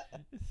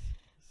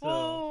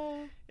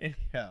 So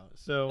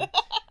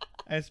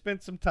I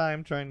spent some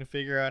time trying to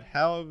figure out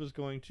how I was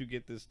going to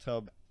get this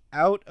tub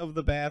out of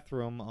the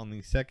bathroom on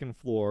the second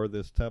floor.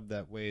 This tub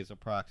that weighs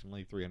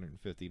approximately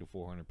 350 to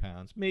 400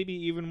 pounds, maybe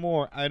even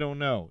more. I don't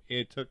know.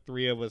 It took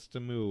 3 of us to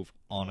move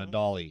on a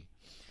dolly.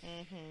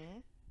 Mm-hmm.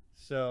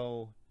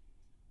 So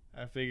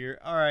I figure,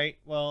 all right,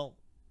 well,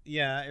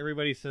 yeah,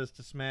 everybody says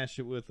to smash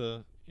it with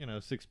a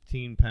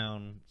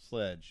 16-pound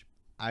sledge.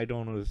 I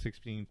don't know the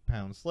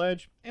 16-pound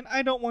sledge, and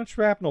I don't want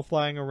shrapnel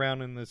flying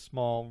around in this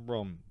small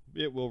room.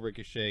 It will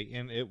ricochet,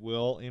 and it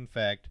will, in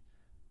fact,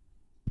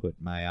 put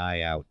my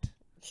eye out.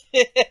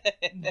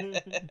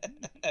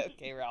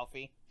 Okay,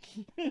 Ralphie.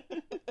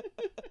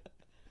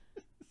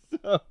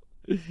 So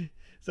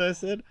I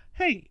said,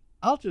 hey,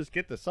 I'll just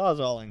get the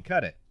Sawzall and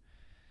cut it.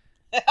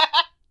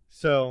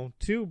 So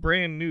 2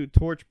 brand new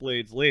torch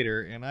blades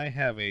later, and I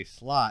have a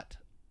slot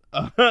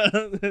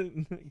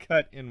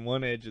cut in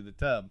one edge of the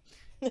tub.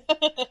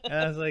 And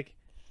I was like,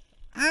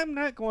 I'm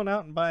not going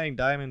out and buying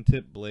diamond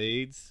tip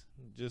blades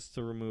just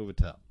to remove a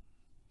tub.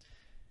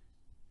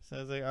 So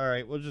I was like, all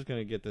right, we're just going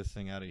to get this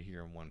thing out of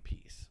here in one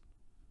piece.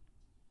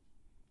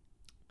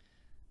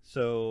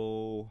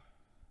 So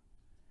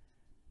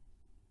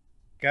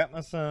got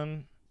my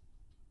son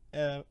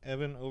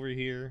Evan over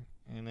here,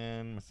 and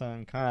then my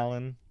son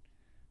Colin,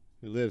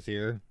 who lives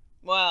here.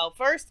 Well,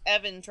 first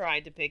Evan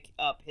tried to pick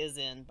up his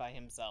end by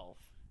himself.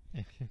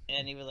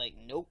 And he was like,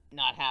 nope,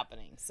 not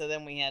happening. So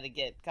then we had to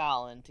get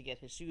Colin to get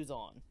his shoes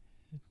on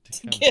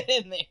to get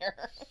in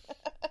there.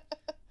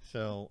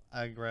 So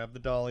I grabbed the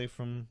dolly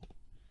from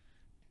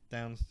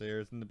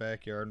downstairs in the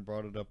backyard and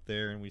brought it up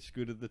there, and we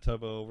scooted the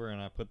tub over, and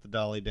I put the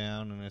dolly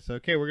down, and I said,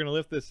 okay, we're going to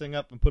lift this thing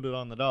up and put it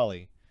on the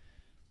dolly.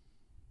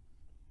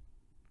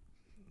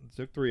 It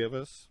took 3 of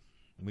us.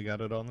 We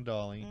got it on the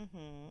dolly.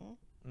 Mm-hmm.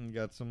 And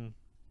got some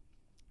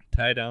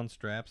tie-down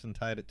straps and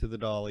tied it to the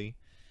dolly.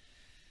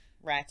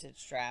 Ratchet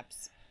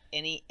straps.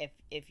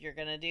 If you're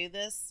gonna do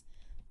this,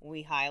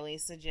 we highly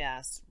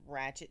suggest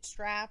ratchet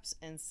straps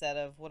instead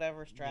of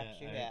whatever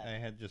straps you have. I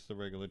had just the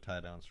regular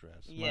tie-down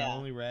straps. Yeah. My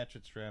only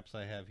ratchet straps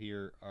I have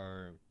here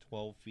are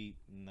 12 feet,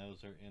 and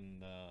those are in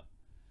the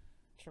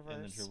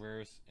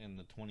Traverse and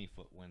the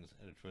 20-foot ones.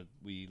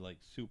 We like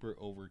super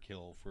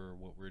overkill for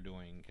what we're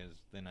doing, because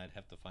then I'd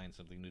have to find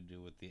something to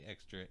do with the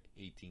extra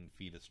 18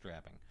 feet of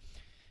strapping.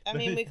 I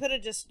mean, we could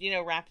have just,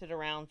 wrapped it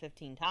around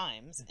 15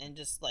 times and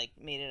just,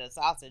 made it a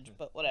sausage,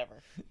 but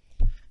whatever.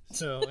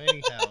 So,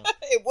 anyhow.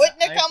 It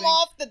wouldn't have come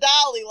off the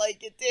dolly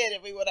like it did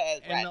if we would have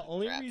had ratchet And the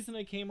only straps. reason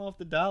I came off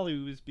the dolly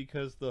was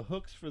because the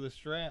hooks for the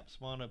straps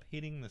wound up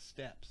hitting the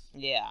steps.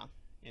 Yeah.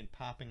 And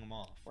popping them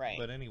off. Right.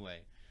 But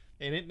anyway.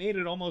 And it made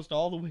it almost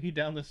all the way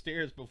down the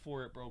stairs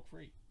before it broke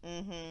free.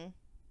 Mm-hmm.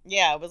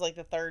 Yeah, it was like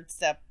the 3rd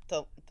step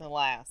to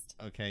last.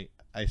 Okay,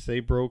 I say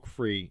broke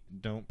free.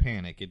 Don't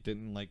panic. It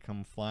didn't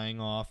come flying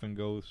off and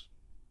go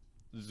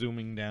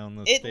zooming down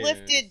the stairs. It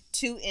lifted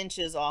 2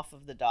 inches off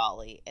of the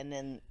dolly, and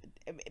then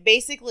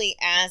basically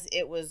as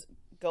it was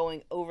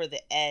going over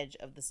the edge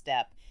of the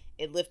step,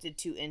 it lifted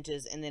 2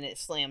 inches, and then it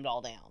slammed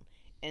all down.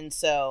 And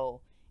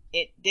so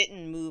it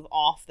didn't move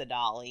off the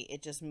dolly.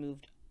 It just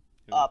moved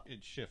up.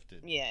 It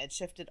shifted. Yeah, it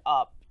shifted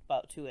up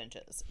about 2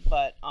 inches.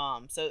 But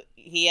so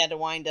he had to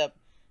wind up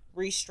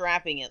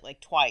restrapping it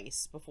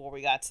twice before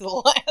we got to the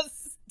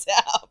last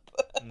step.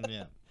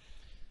 Yeah.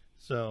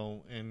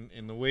 So, and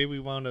the way we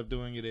wound up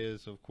doing it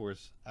is, of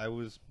course, I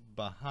was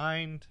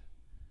behind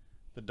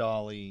the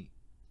dolly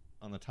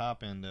on the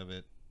top end of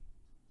it,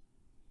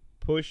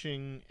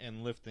 pushing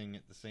and lifting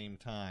at the same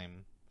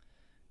time,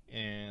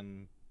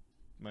 and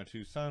my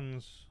 2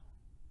 sons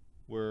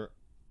were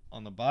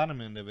on the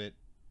bottom end of it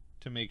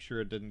to make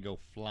sure it didn't go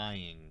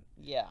flying.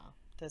 Yeah,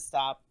 to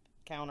stop,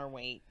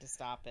 counterweight to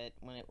stop it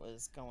when it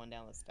was going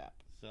down the step.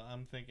 So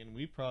I'm thinking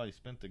we probably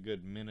spent a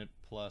good minute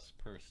plus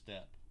per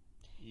step,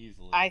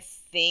 easily. I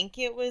think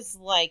it was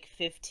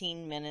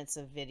 15 minutes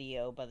of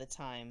video by the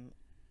time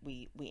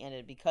we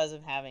ended, because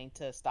of having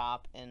to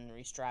stop and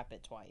restrap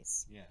it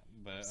twice. Yeah,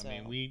 but So.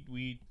 I mean,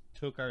 we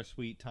took our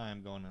sweet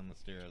time going down the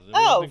stairs. There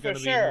Oh, wasn't going to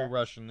for be sure. no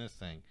rush in this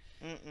thing.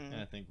 Mm-mm. And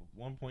I think at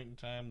one point in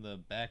time, the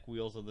back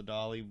wheels of the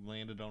dolly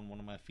landed on one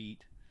of my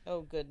feet.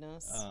 Oh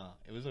goodness.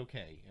 It was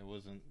okay. It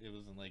wasn't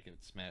like it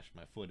smashed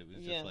my foot. It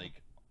was Yeah. just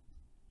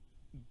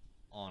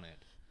on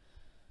it.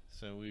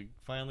 So we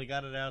finally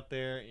got it out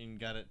there and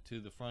got it to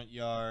the front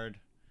yard.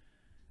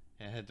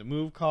 I had to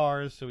move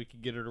cars so we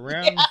could get it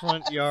around the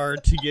front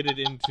yard to get it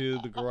into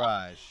the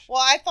garage.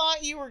 Well, I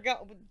thought you were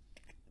going.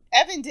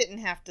 Evan didn't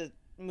have to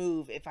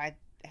move if I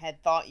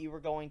had thought you were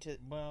going to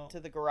Well,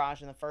 the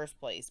garage in the first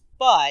place.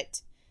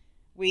 But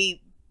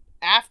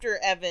after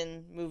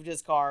Evan moved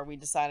his car, we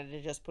decided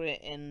to just put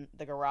it in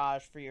the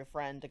garage for your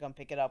friend to come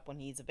pick it up when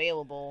he's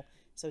available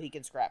so he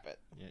can scrap it.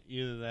 yeah,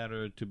 either that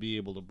or to be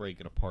able to break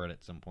it apart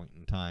at some point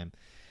in time.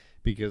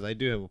 Because I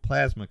do have a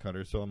plasma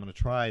cutter, so I'm going to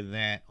try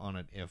that on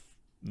it if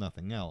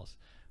nothing else.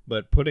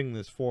 But putting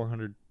this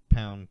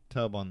 400-pound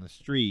tub on the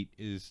street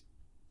is...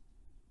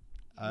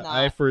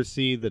 I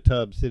foresee the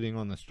tub sitting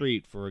on the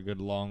street for a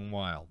good long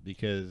while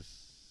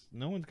because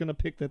no one's going to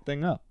pick that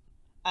thing up.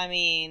 I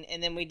mean,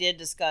 and then we did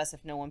discuss,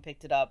 if no one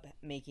picked it up,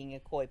 making a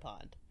koi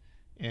pond.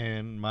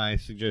 And my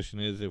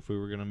suggestion is if we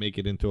were going to make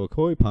it into a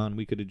koi pond,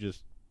 we could have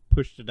just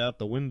pushed it out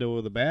the window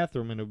of the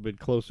bathroom and it would have been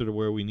closer to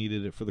where we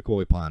needed it for the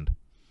koi pond.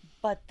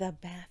 But the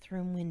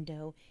bathroom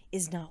window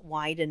is not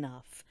wide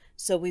enough,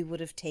 so we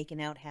would have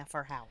taken out half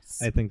our house.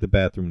 I think the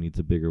bathroom needs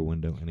a bigger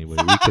window anyway.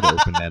 We could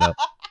open that up.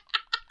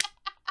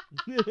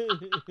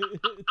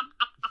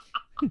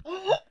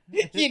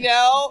 You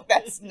know,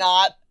 that's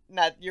not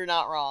you're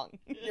not wrong.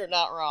 You're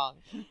not wrong.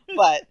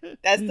 But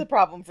that's the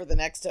problem for the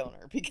next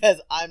owner because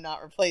I'm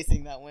not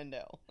replacing that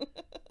window.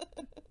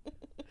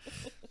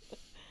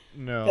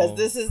 No. Because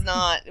this is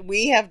not,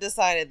 we have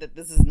decided that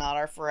this is not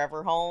our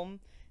forever home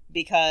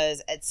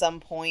because at some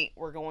point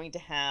we're going to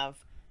have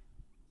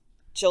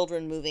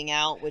children moving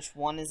out, which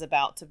one is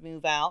about to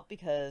move out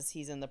because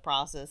he's in the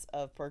process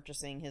of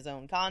purchasing his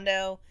own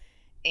condo.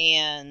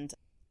 And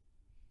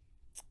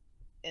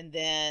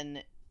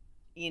then,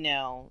 you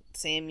know,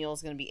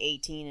 Samuel's going to be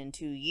 18 in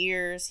 2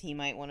 years. He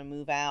might want to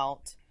move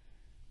out.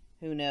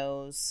 Who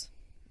knows?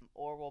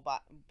 Or we'll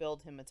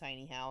build him a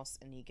tiny house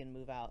and he can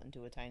move out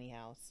into a tiny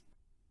house.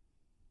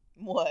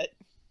 What?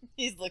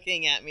 He's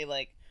looking at me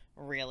like,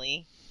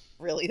 really?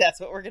 Really? That's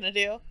what we're going to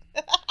do?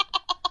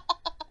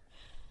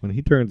 When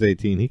he turns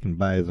 18, he can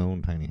buy his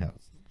own tiny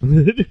house.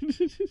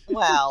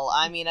 Well,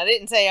 I mean, I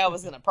didn't say I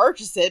was going to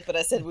purchase it, but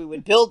I said we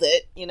would build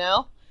it, you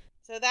know?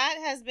 So that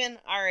has been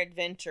our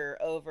adventure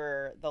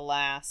over the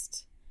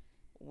last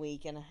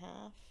week and a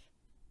half.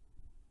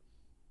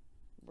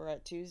 We're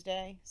at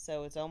Tuesday,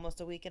 so it's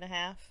almost a week and a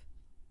half.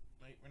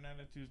 Wait, we're not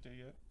at Tuesday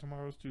yet.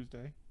 Tomorrow's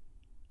Tuesday.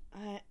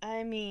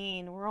 I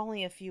mean, we're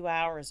only a few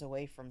hours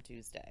away from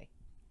Tuesday.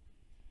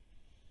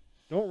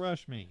 Don't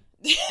rush me.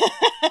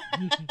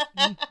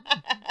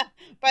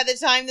 By the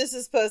time this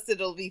is posted,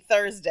 it'll be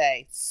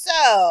Thursday.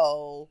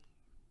 So...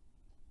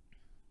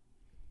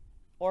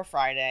 or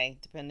Friday,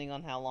 depending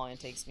on how long it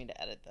takes me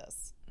to edit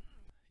this.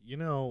 You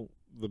know,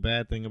 the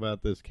bad thing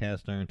about this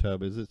cast iron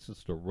tub is it's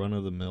just a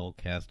run-of-the-mill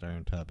cast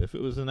iron tub. If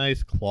it was a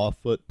nice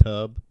clawfoot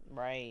tub...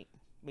 Right.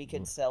 We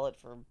could sell it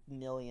for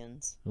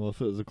millions. Well,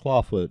 if it was a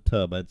clawfoot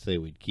tub, I'd say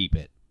we'd keep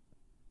it.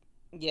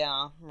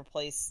 Yeah,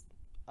 replace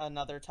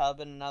another tub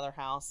in another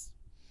house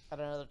at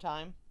another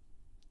time.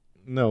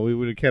 No, we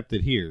would have kept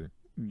it here.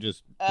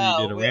 Just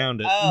redid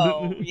around it.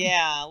 Oh,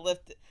 yeah.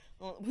 Lift it.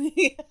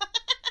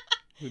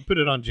 We put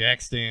it on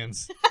jack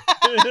stands.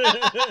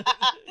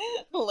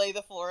 Lay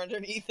the floor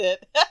underneath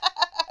it.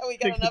 We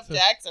got enough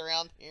jacks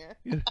around here.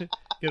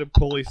 Get a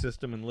pulley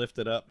system and lift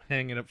it up,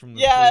 hang it up from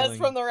the yes, ceiling.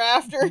 from the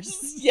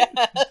rafters. Yes.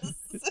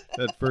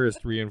 At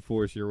first,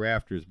 reinforce your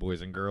rafters, boys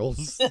and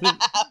girls.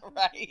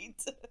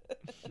 Right.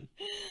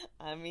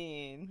 I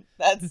mean,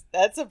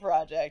 that's a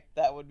project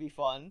that would be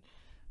fun,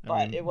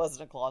 but it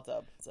wasn't a claw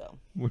tub, so.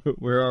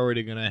 We're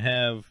already going to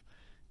have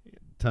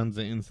tons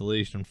of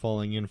insulation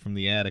falling in from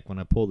the attic when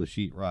I pull the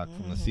sheetrock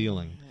from the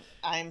ceiling.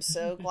 I'm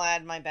so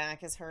glad my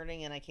back is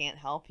hurting and I can't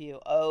help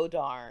you. Oh,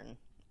 darn.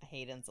 I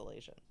hate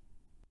insulation.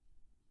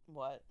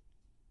 What?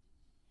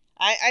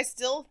 I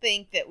still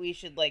think that we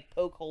should, like,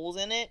 poke holes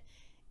in it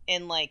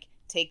and, like,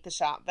 take the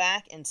shop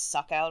vac and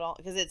suck out all...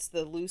 because it's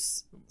the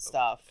loose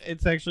stuff.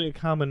 It's actually a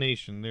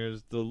combination.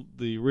 There's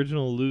the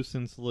original loose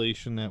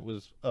insulation that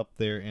was up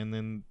there, and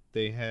then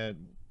they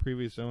had...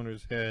 previous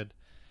owners had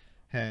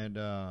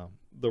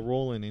the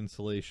roll-in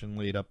insulation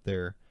laid up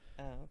there.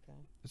 Oh, okay.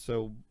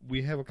 So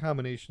we have a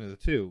combination of the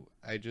two.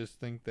 I just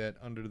think that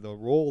under the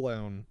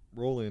roll-in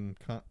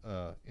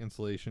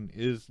insulation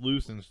is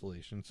loose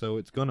insulation, so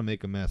it's going to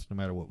make a mess no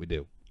matter what we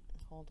do.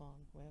 Hold on.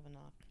 We have a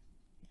knock.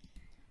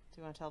 Do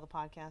you want to tell the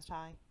podcast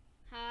hi?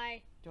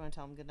 Hi. Do you want to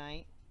tell them good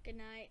night? Good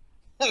night.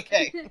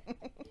 Okay.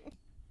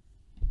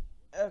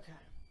 Okay.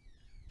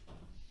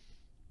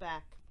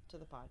 Back to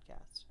the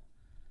podcast.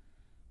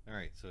 All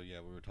right, so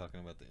yeah, we were talking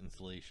about the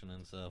insulation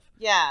and stuff.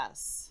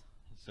 Yes.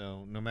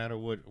 So no matter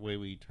what way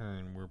we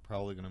turn, we're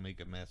probably going to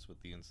make a mess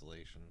with the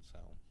insulation. So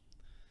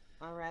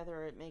I'd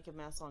rather it make a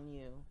mess on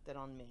you than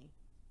on me.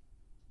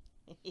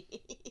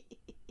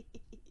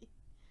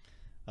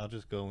 I'll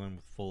just go in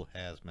with full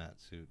hazmat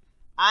suit.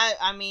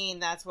 I mean,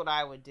 that's what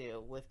I would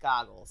do with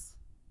goggles.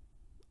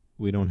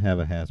 We don't have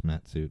a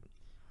hazmat suit.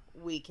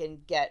 We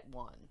can get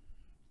one.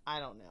 I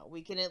don't know.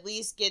 We can at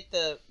least get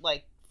the,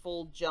 like,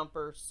 full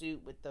jumper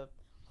suit with the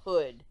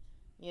hood,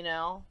 you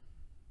know?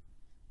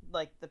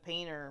 Like the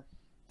painter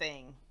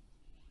thing.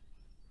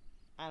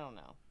 I don't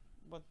know.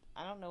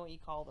 I don't know what you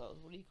call those.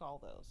 What do you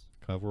call those?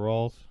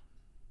 Coveralls?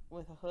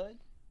 With a hood?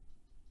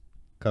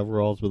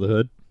 coveralls with a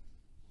hood?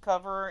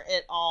 Cover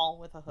it all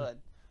with a hood.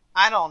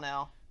 I don't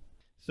know.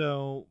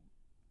 So,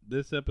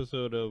 this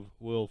episode of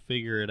We'll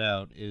Figure It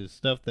Out is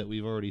stuff that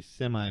we've already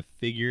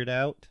semi-figured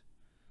out.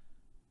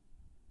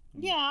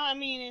 Yeah, I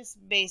mean, it's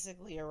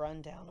basically a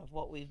rundown of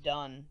what we've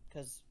done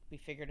because we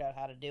figured out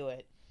how to do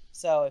it.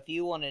 So if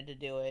you wanted to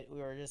do it, we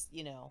were just,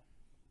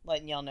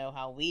 letting y'all know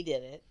how we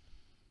did it.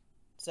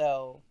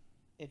 So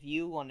if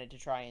you wanted to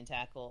try and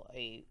tackle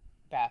a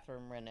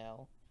bathroom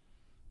reno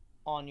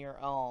on your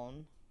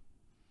own,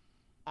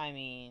 I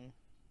mean,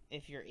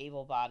 if you're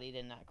able-bodied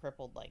and not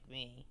crippled like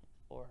me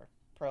or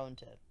prone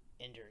to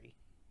injury.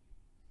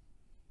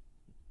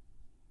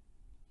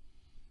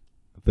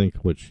 I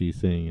think what she's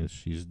saying is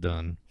she's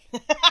done.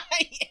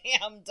 I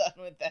am done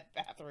with that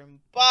bathroom,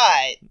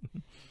 but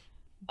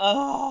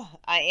I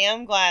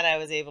am glad I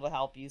was able to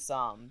help you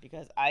some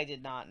because I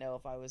did not know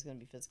if I was going to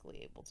be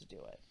physically able to do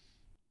it.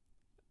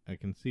 I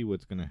can see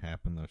what's going to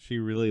happen, though. She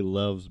really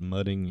loves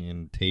mudding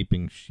and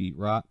taping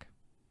sheetrock.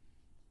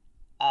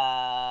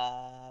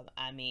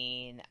 I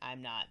mean,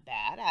 I'm not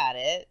bad at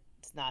it.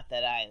 It's not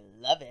that I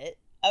love it.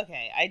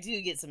 Okay, I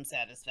do get some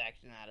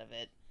satisfaction out of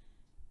it.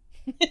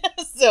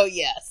 So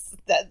yes,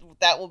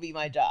 that will be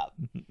my job.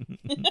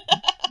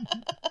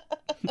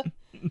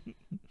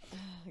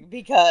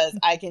 Because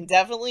I can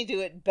definitely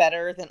do it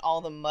better than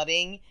all the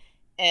mudding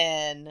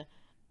and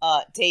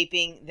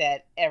taping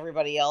that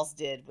everybody else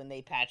did when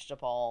they patched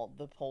up all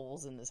the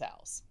holes in this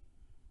house.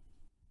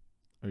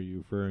 Are you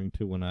referring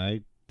to when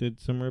I did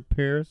some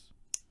repairs?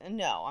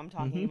 No, I'm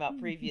talking about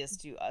previous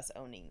to us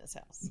owning this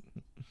house.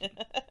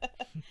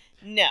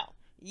 No,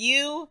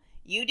 you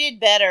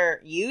did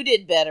better. You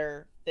did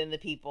better than the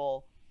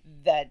people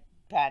that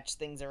patch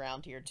things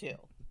around here too.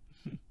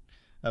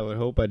 I would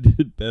hope I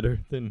did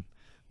better than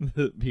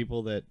the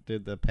people that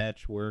did the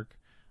patchwork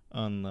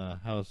on the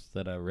house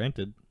that I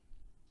rented.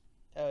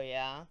 Oh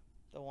yeah,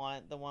 the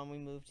one we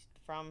moved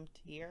from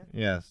to here.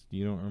 Yes,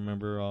 you don't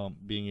remember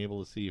being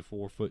able to see a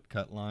 4-foot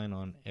cut line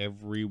on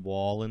every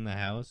wall in the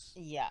house?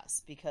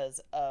 Yes,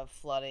 because of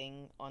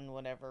flooding on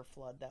whatever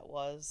flood that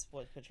was.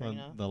 What,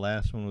 Katrina? Well, the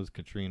last one was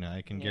Katrina.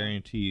 I can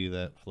guarantee you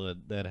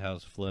that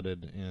house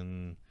flooded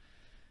in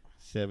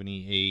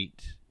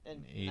 78,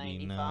 and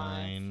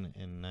 89,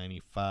 and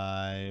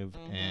 95,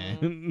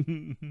 Mm-hmm.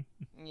 and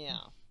Yeah,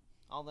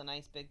 all the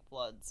nice big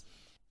floods.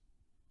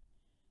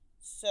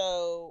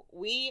 So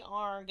we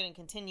are going to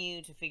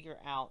continue to figure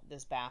out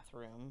this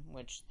bathroom,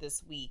 which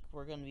this week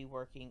we're going to be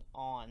working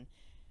on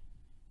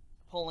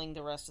pulling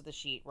the rest of the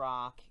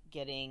sheetrock,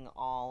 getting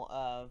all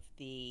of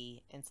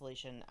the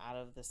insulation out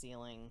of the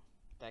ceiling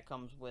that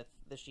comes with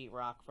the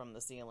sheetrock from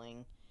the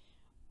ceiling.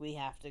 We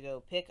have to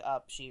go pick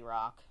up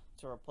sheetrock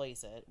to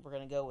replace it. We're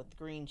going to go with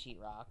green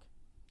sheetrock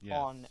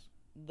on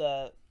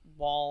the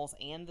walls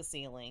and the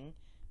ceiling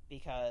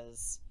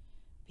because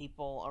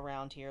people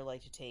around here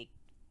like to take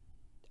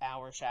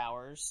hour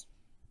showers.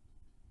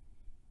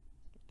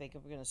 I think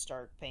we're going to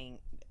start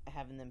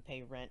having them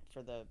pay rent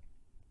for the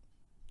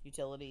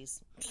utilities.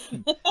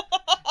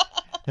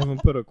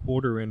 haven't put a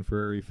quarter in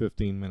for every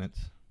 15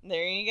 minutes.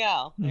 There you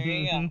go. There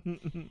you go.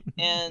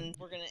 And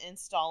we're going to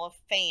install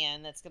a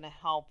fan that's going to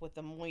help with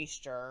the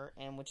moisture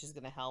and which is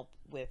going to help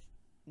with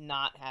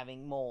not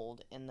having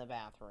mold in the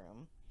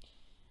bathroom.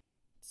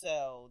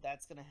 So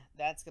that's gonna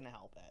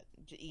help it.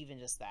 Even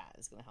just that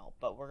is gonna help.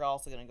 But we're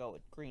also gonna go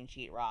with green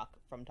sheetrock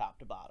from top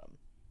to bottom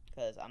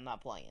because I'm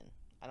not playing.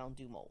 I don't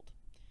do mold.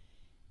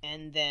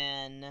 And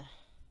then,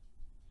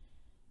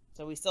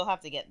 so we still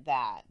have to get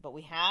that. But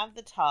we have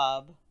the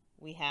tub.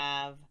 We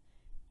have.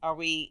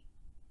 We're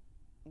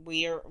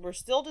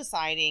still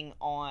deciding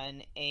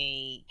on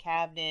a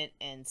cabinet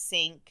and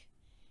sink.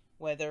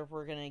 Whether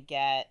we're gonna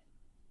get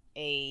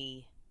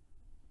a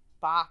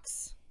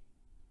box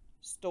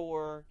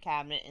store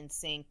cabinet and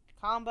sink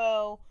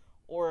combo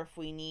or if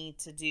we need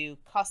to do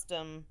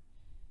custom,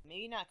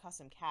 maybe not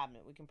custom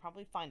cabinet. We can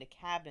probably find a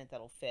cabinet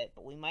that'll fit,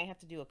 but we might have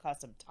to do a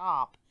custom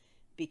top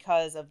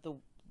because of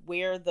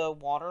where the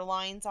water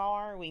lines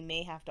are. We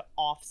may have to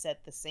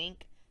offset the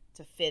sink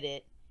to fit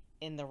it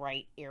in the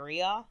right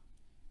area.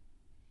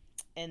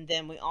 And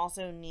then we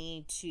also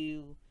need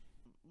to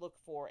look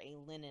for a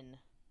linen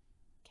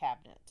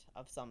cabinet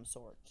of some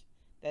sort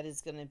that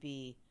is going to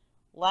be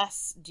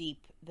less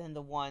deep than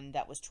the one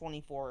that was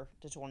 24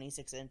 to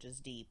 26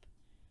 inches deep.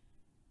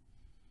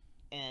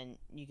 And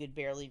you could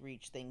barely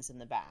reach things in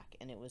the back,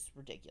 and it was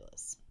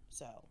ridiculous.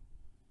 So,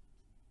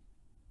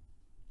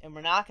 and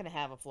we're not going to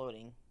have a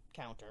floating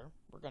counter.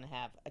 We're going to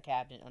have a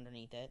cabinet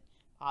underneath it,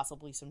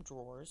 possibly some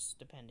drawers,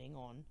 depending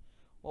on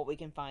what we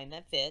can find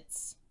that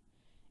fits.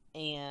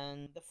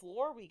 And the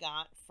floor we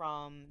got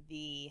from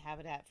the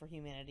Habitat for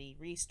Humanity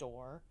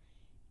restore.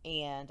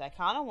 And I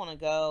kind of want to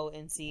go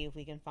and see if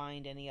we can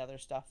find any other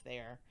stuff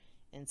there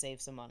and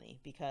save some money.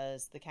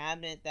 Because the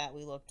cabinet that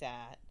we looked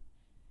at,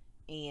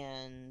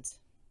 and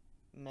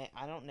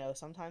I don't know,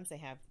 sometimes they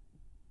have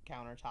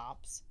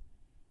countertops.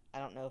 I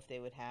don't know if they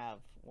would have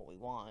what we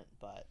want,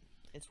 but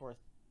it's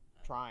worth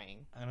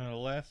trying. I don't know, the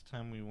last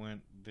time we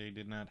went, they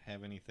did not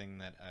have anything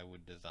that I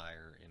would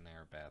desire in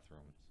their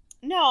bathrooms.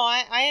 No,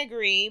 I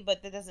agree,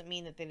 but that doesn't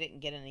mean that they didn't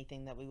get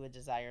anything that we would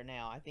desire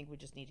now. I think we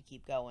just need to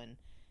keep going,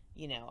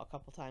 a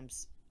couple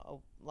times,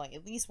 like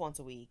at least once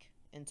a week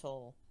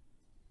until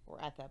we're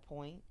at that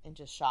point, and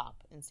just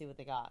shop and see what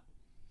they got.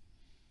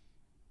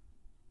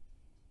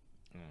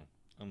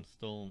 I'm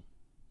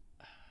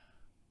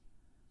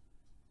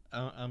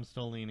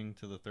still leaning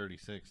to the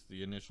 36,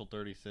 the initial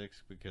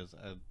 36, because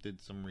I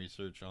did some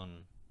research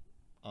on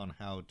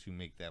how to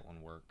make that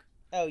one work.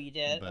 Oh, you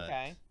did? But,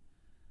 okay.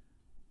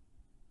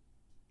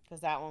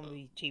 Because that one would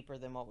be cheaper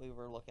than what we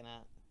were looking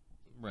at.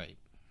 Right.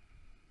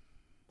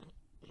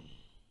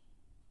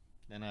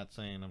 I'm not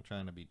saying I'm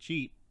trying to be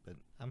cheap, but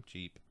I'm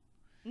cheap.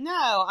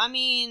 No, I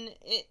mean,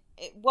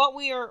 what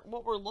we're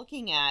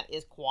looking at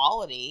is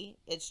quality.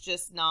 It's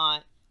just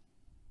not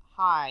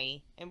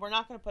high, and we're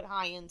not going to put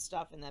high-end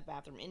stuff in that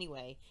bathroom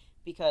anyway,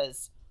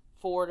 because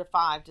 4 to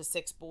 5 to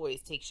 6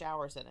 boys take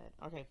showers in it.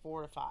 Okay,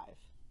 4 to 5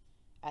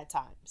 at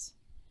times.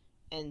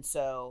 And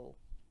so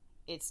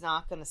it's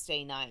not going to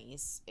stay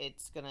nice.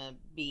 It's going to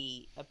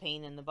be a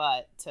pain in the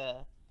butt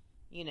to,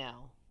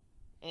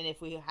 and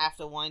if we have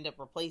to wind up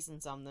replacing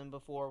something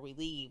before we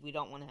leave, we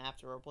don't want to have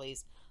to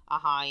replace a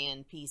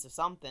high-end piece of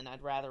something.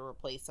 I'd rather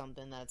replace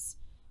something that's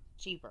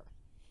cheaper.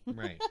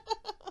 Right.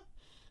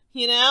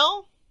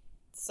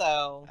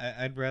 So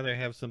I'd rather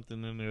have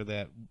something in there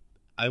that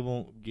I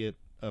won't get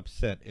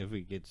upset if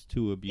it gets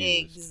too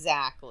abused.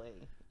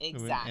 Exactly.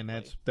 And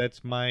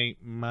that's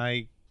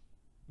my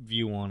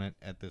view on it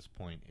at this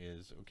point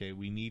is, okay,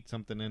 we need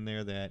something in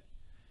there that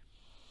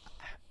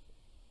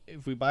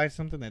if we buy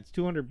something that's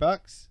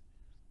 $200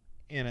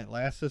 and it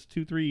lasts us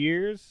 2-3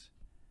 years,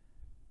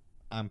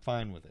 I'm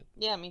fine with it.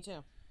 Yeah, me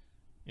too.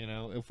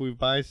 If we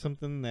buy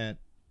something that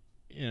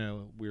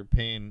we're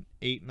paying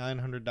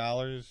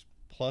 $800-900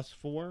 plus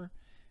for,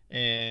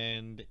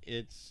 and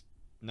it's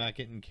not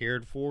getting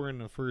cared for in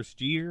the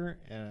first year,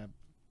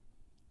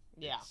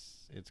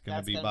 it's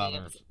gonna be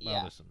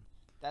bothersome.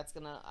 That's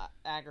gonna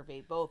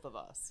aggravate both of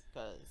us,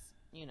 because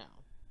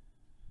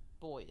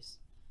boys.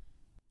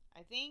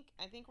 I think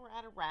we're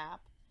at a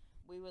wrap.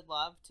 We would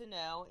love to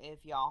know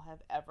if y'all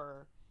have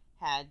ever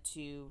had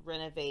to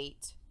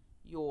renovate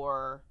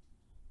your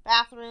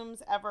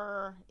bathrooms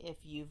ever, if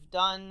you've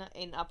done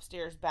an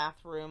upstairs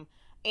bathroom,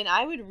 and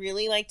I would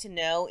really like to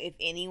know if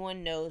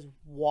anyone knows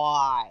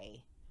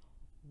why.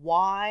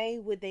 Why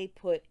would they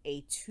put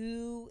a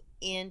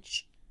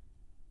 2-inch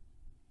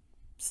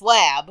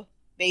slab,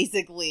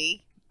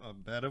 basically, a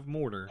bed of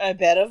mortar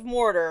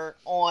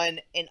on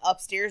an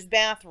upstairs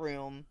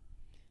bathroom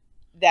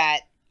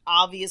that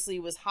obviously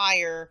was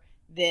higher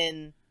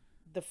than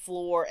the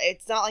floor?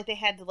 It's not like they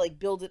had to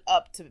build it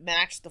up to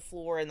match the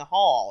floor in the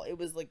hall. It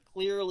was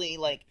clearly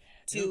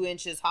 2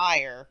 inches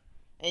higher,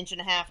 1.5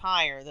 inches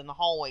higher than the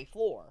hallway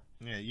floor.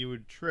 Yeah, you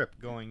would trip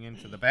going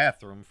into the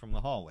bathroom from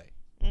the hallway.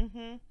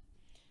 Mm-hmm.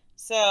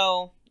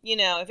 So,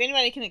 if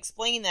anybody can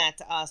explain that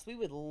to us, we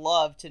would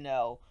love to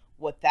know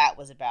what that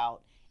was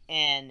about.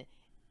 And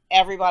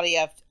everybody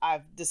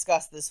I've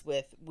discussed this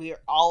with,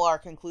 all our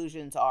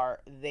conclusions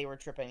are they were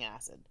tripping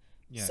acid.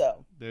 Yeah,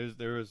 so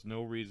there is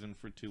no reason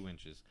for 2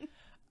 inches.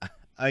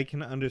 I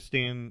can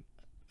understand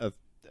a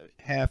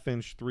 1/2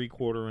 inch,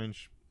 3/4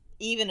 inch,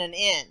 even an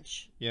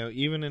inch.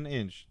 Even an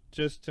inch,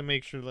 just to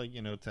make sure,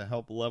 to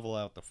help level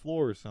out the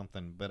floor or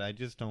something. But I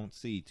just don't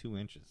see 2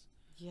 inches.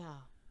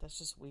 Yeah, that's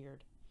just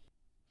weird.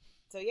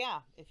 So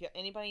yeah, if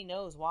anybody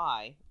knows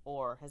why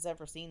or has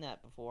ever seen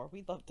that before,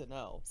 we'd love to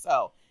know.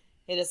 So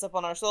hit us up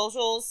on our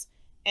socials,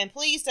 and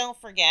please don't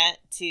forget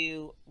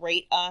to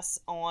rate us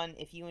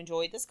if you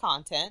enjoyed this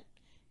content.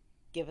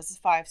 Give us a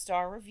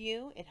 5-star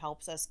review. It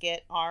helps us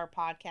get our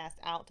podcast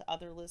out to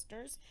other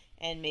listeners,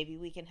 and maybe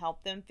we can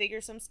help them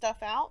figure some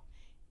stuff out.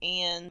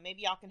 And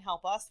maybe y'all can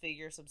help us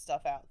figure some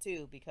stuff out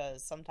too,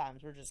 because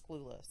sometimes we're just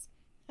clueless.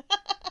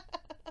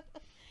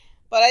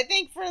 But I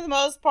think for the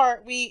most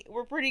part,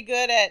 we're pretty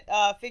good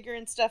at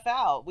figuring stuff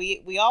out.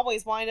 We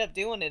always wind up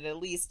doing it, at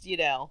least,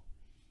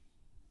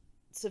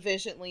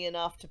 sufficiently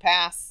enough to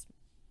pass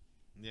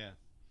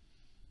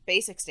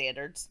basic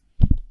standards.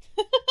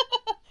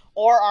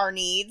 Or our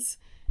needs,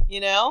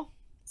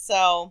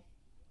 So,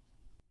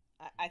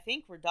 I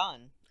think we're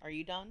done. Are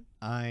you done?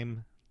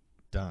 I'm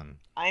done.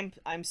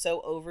 I'm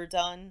so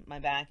overdone. My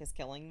back is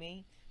killing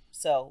me.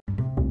 So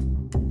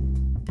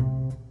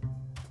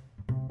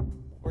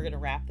we're going to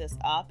wrap this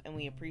up, and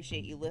we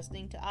appreciate you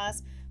listening to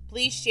us.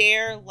 Please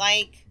share,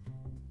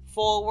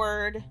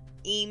 forward,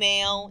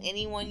 email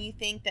anyone you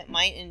think that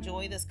might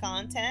enjoy this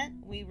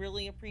content. We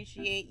really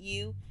appreciate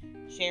you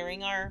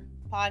sharing our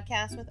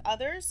podcast with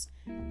others.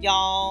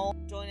 Y'all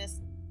join us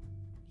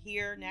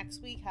here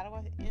next week. How do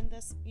I end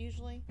this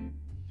usually?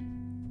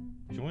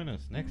 Join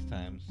us next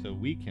time so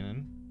we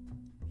can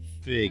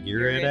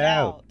figure it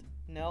out.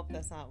 Nope,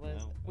 that's not what it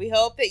is. We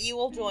hope that you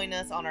will join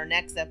us on our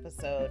next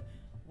episode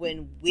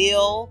when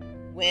we'll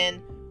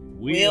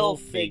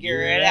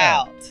figure it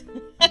out.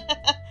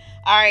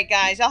 All right,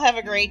 guys, y'all have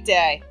a great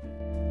day.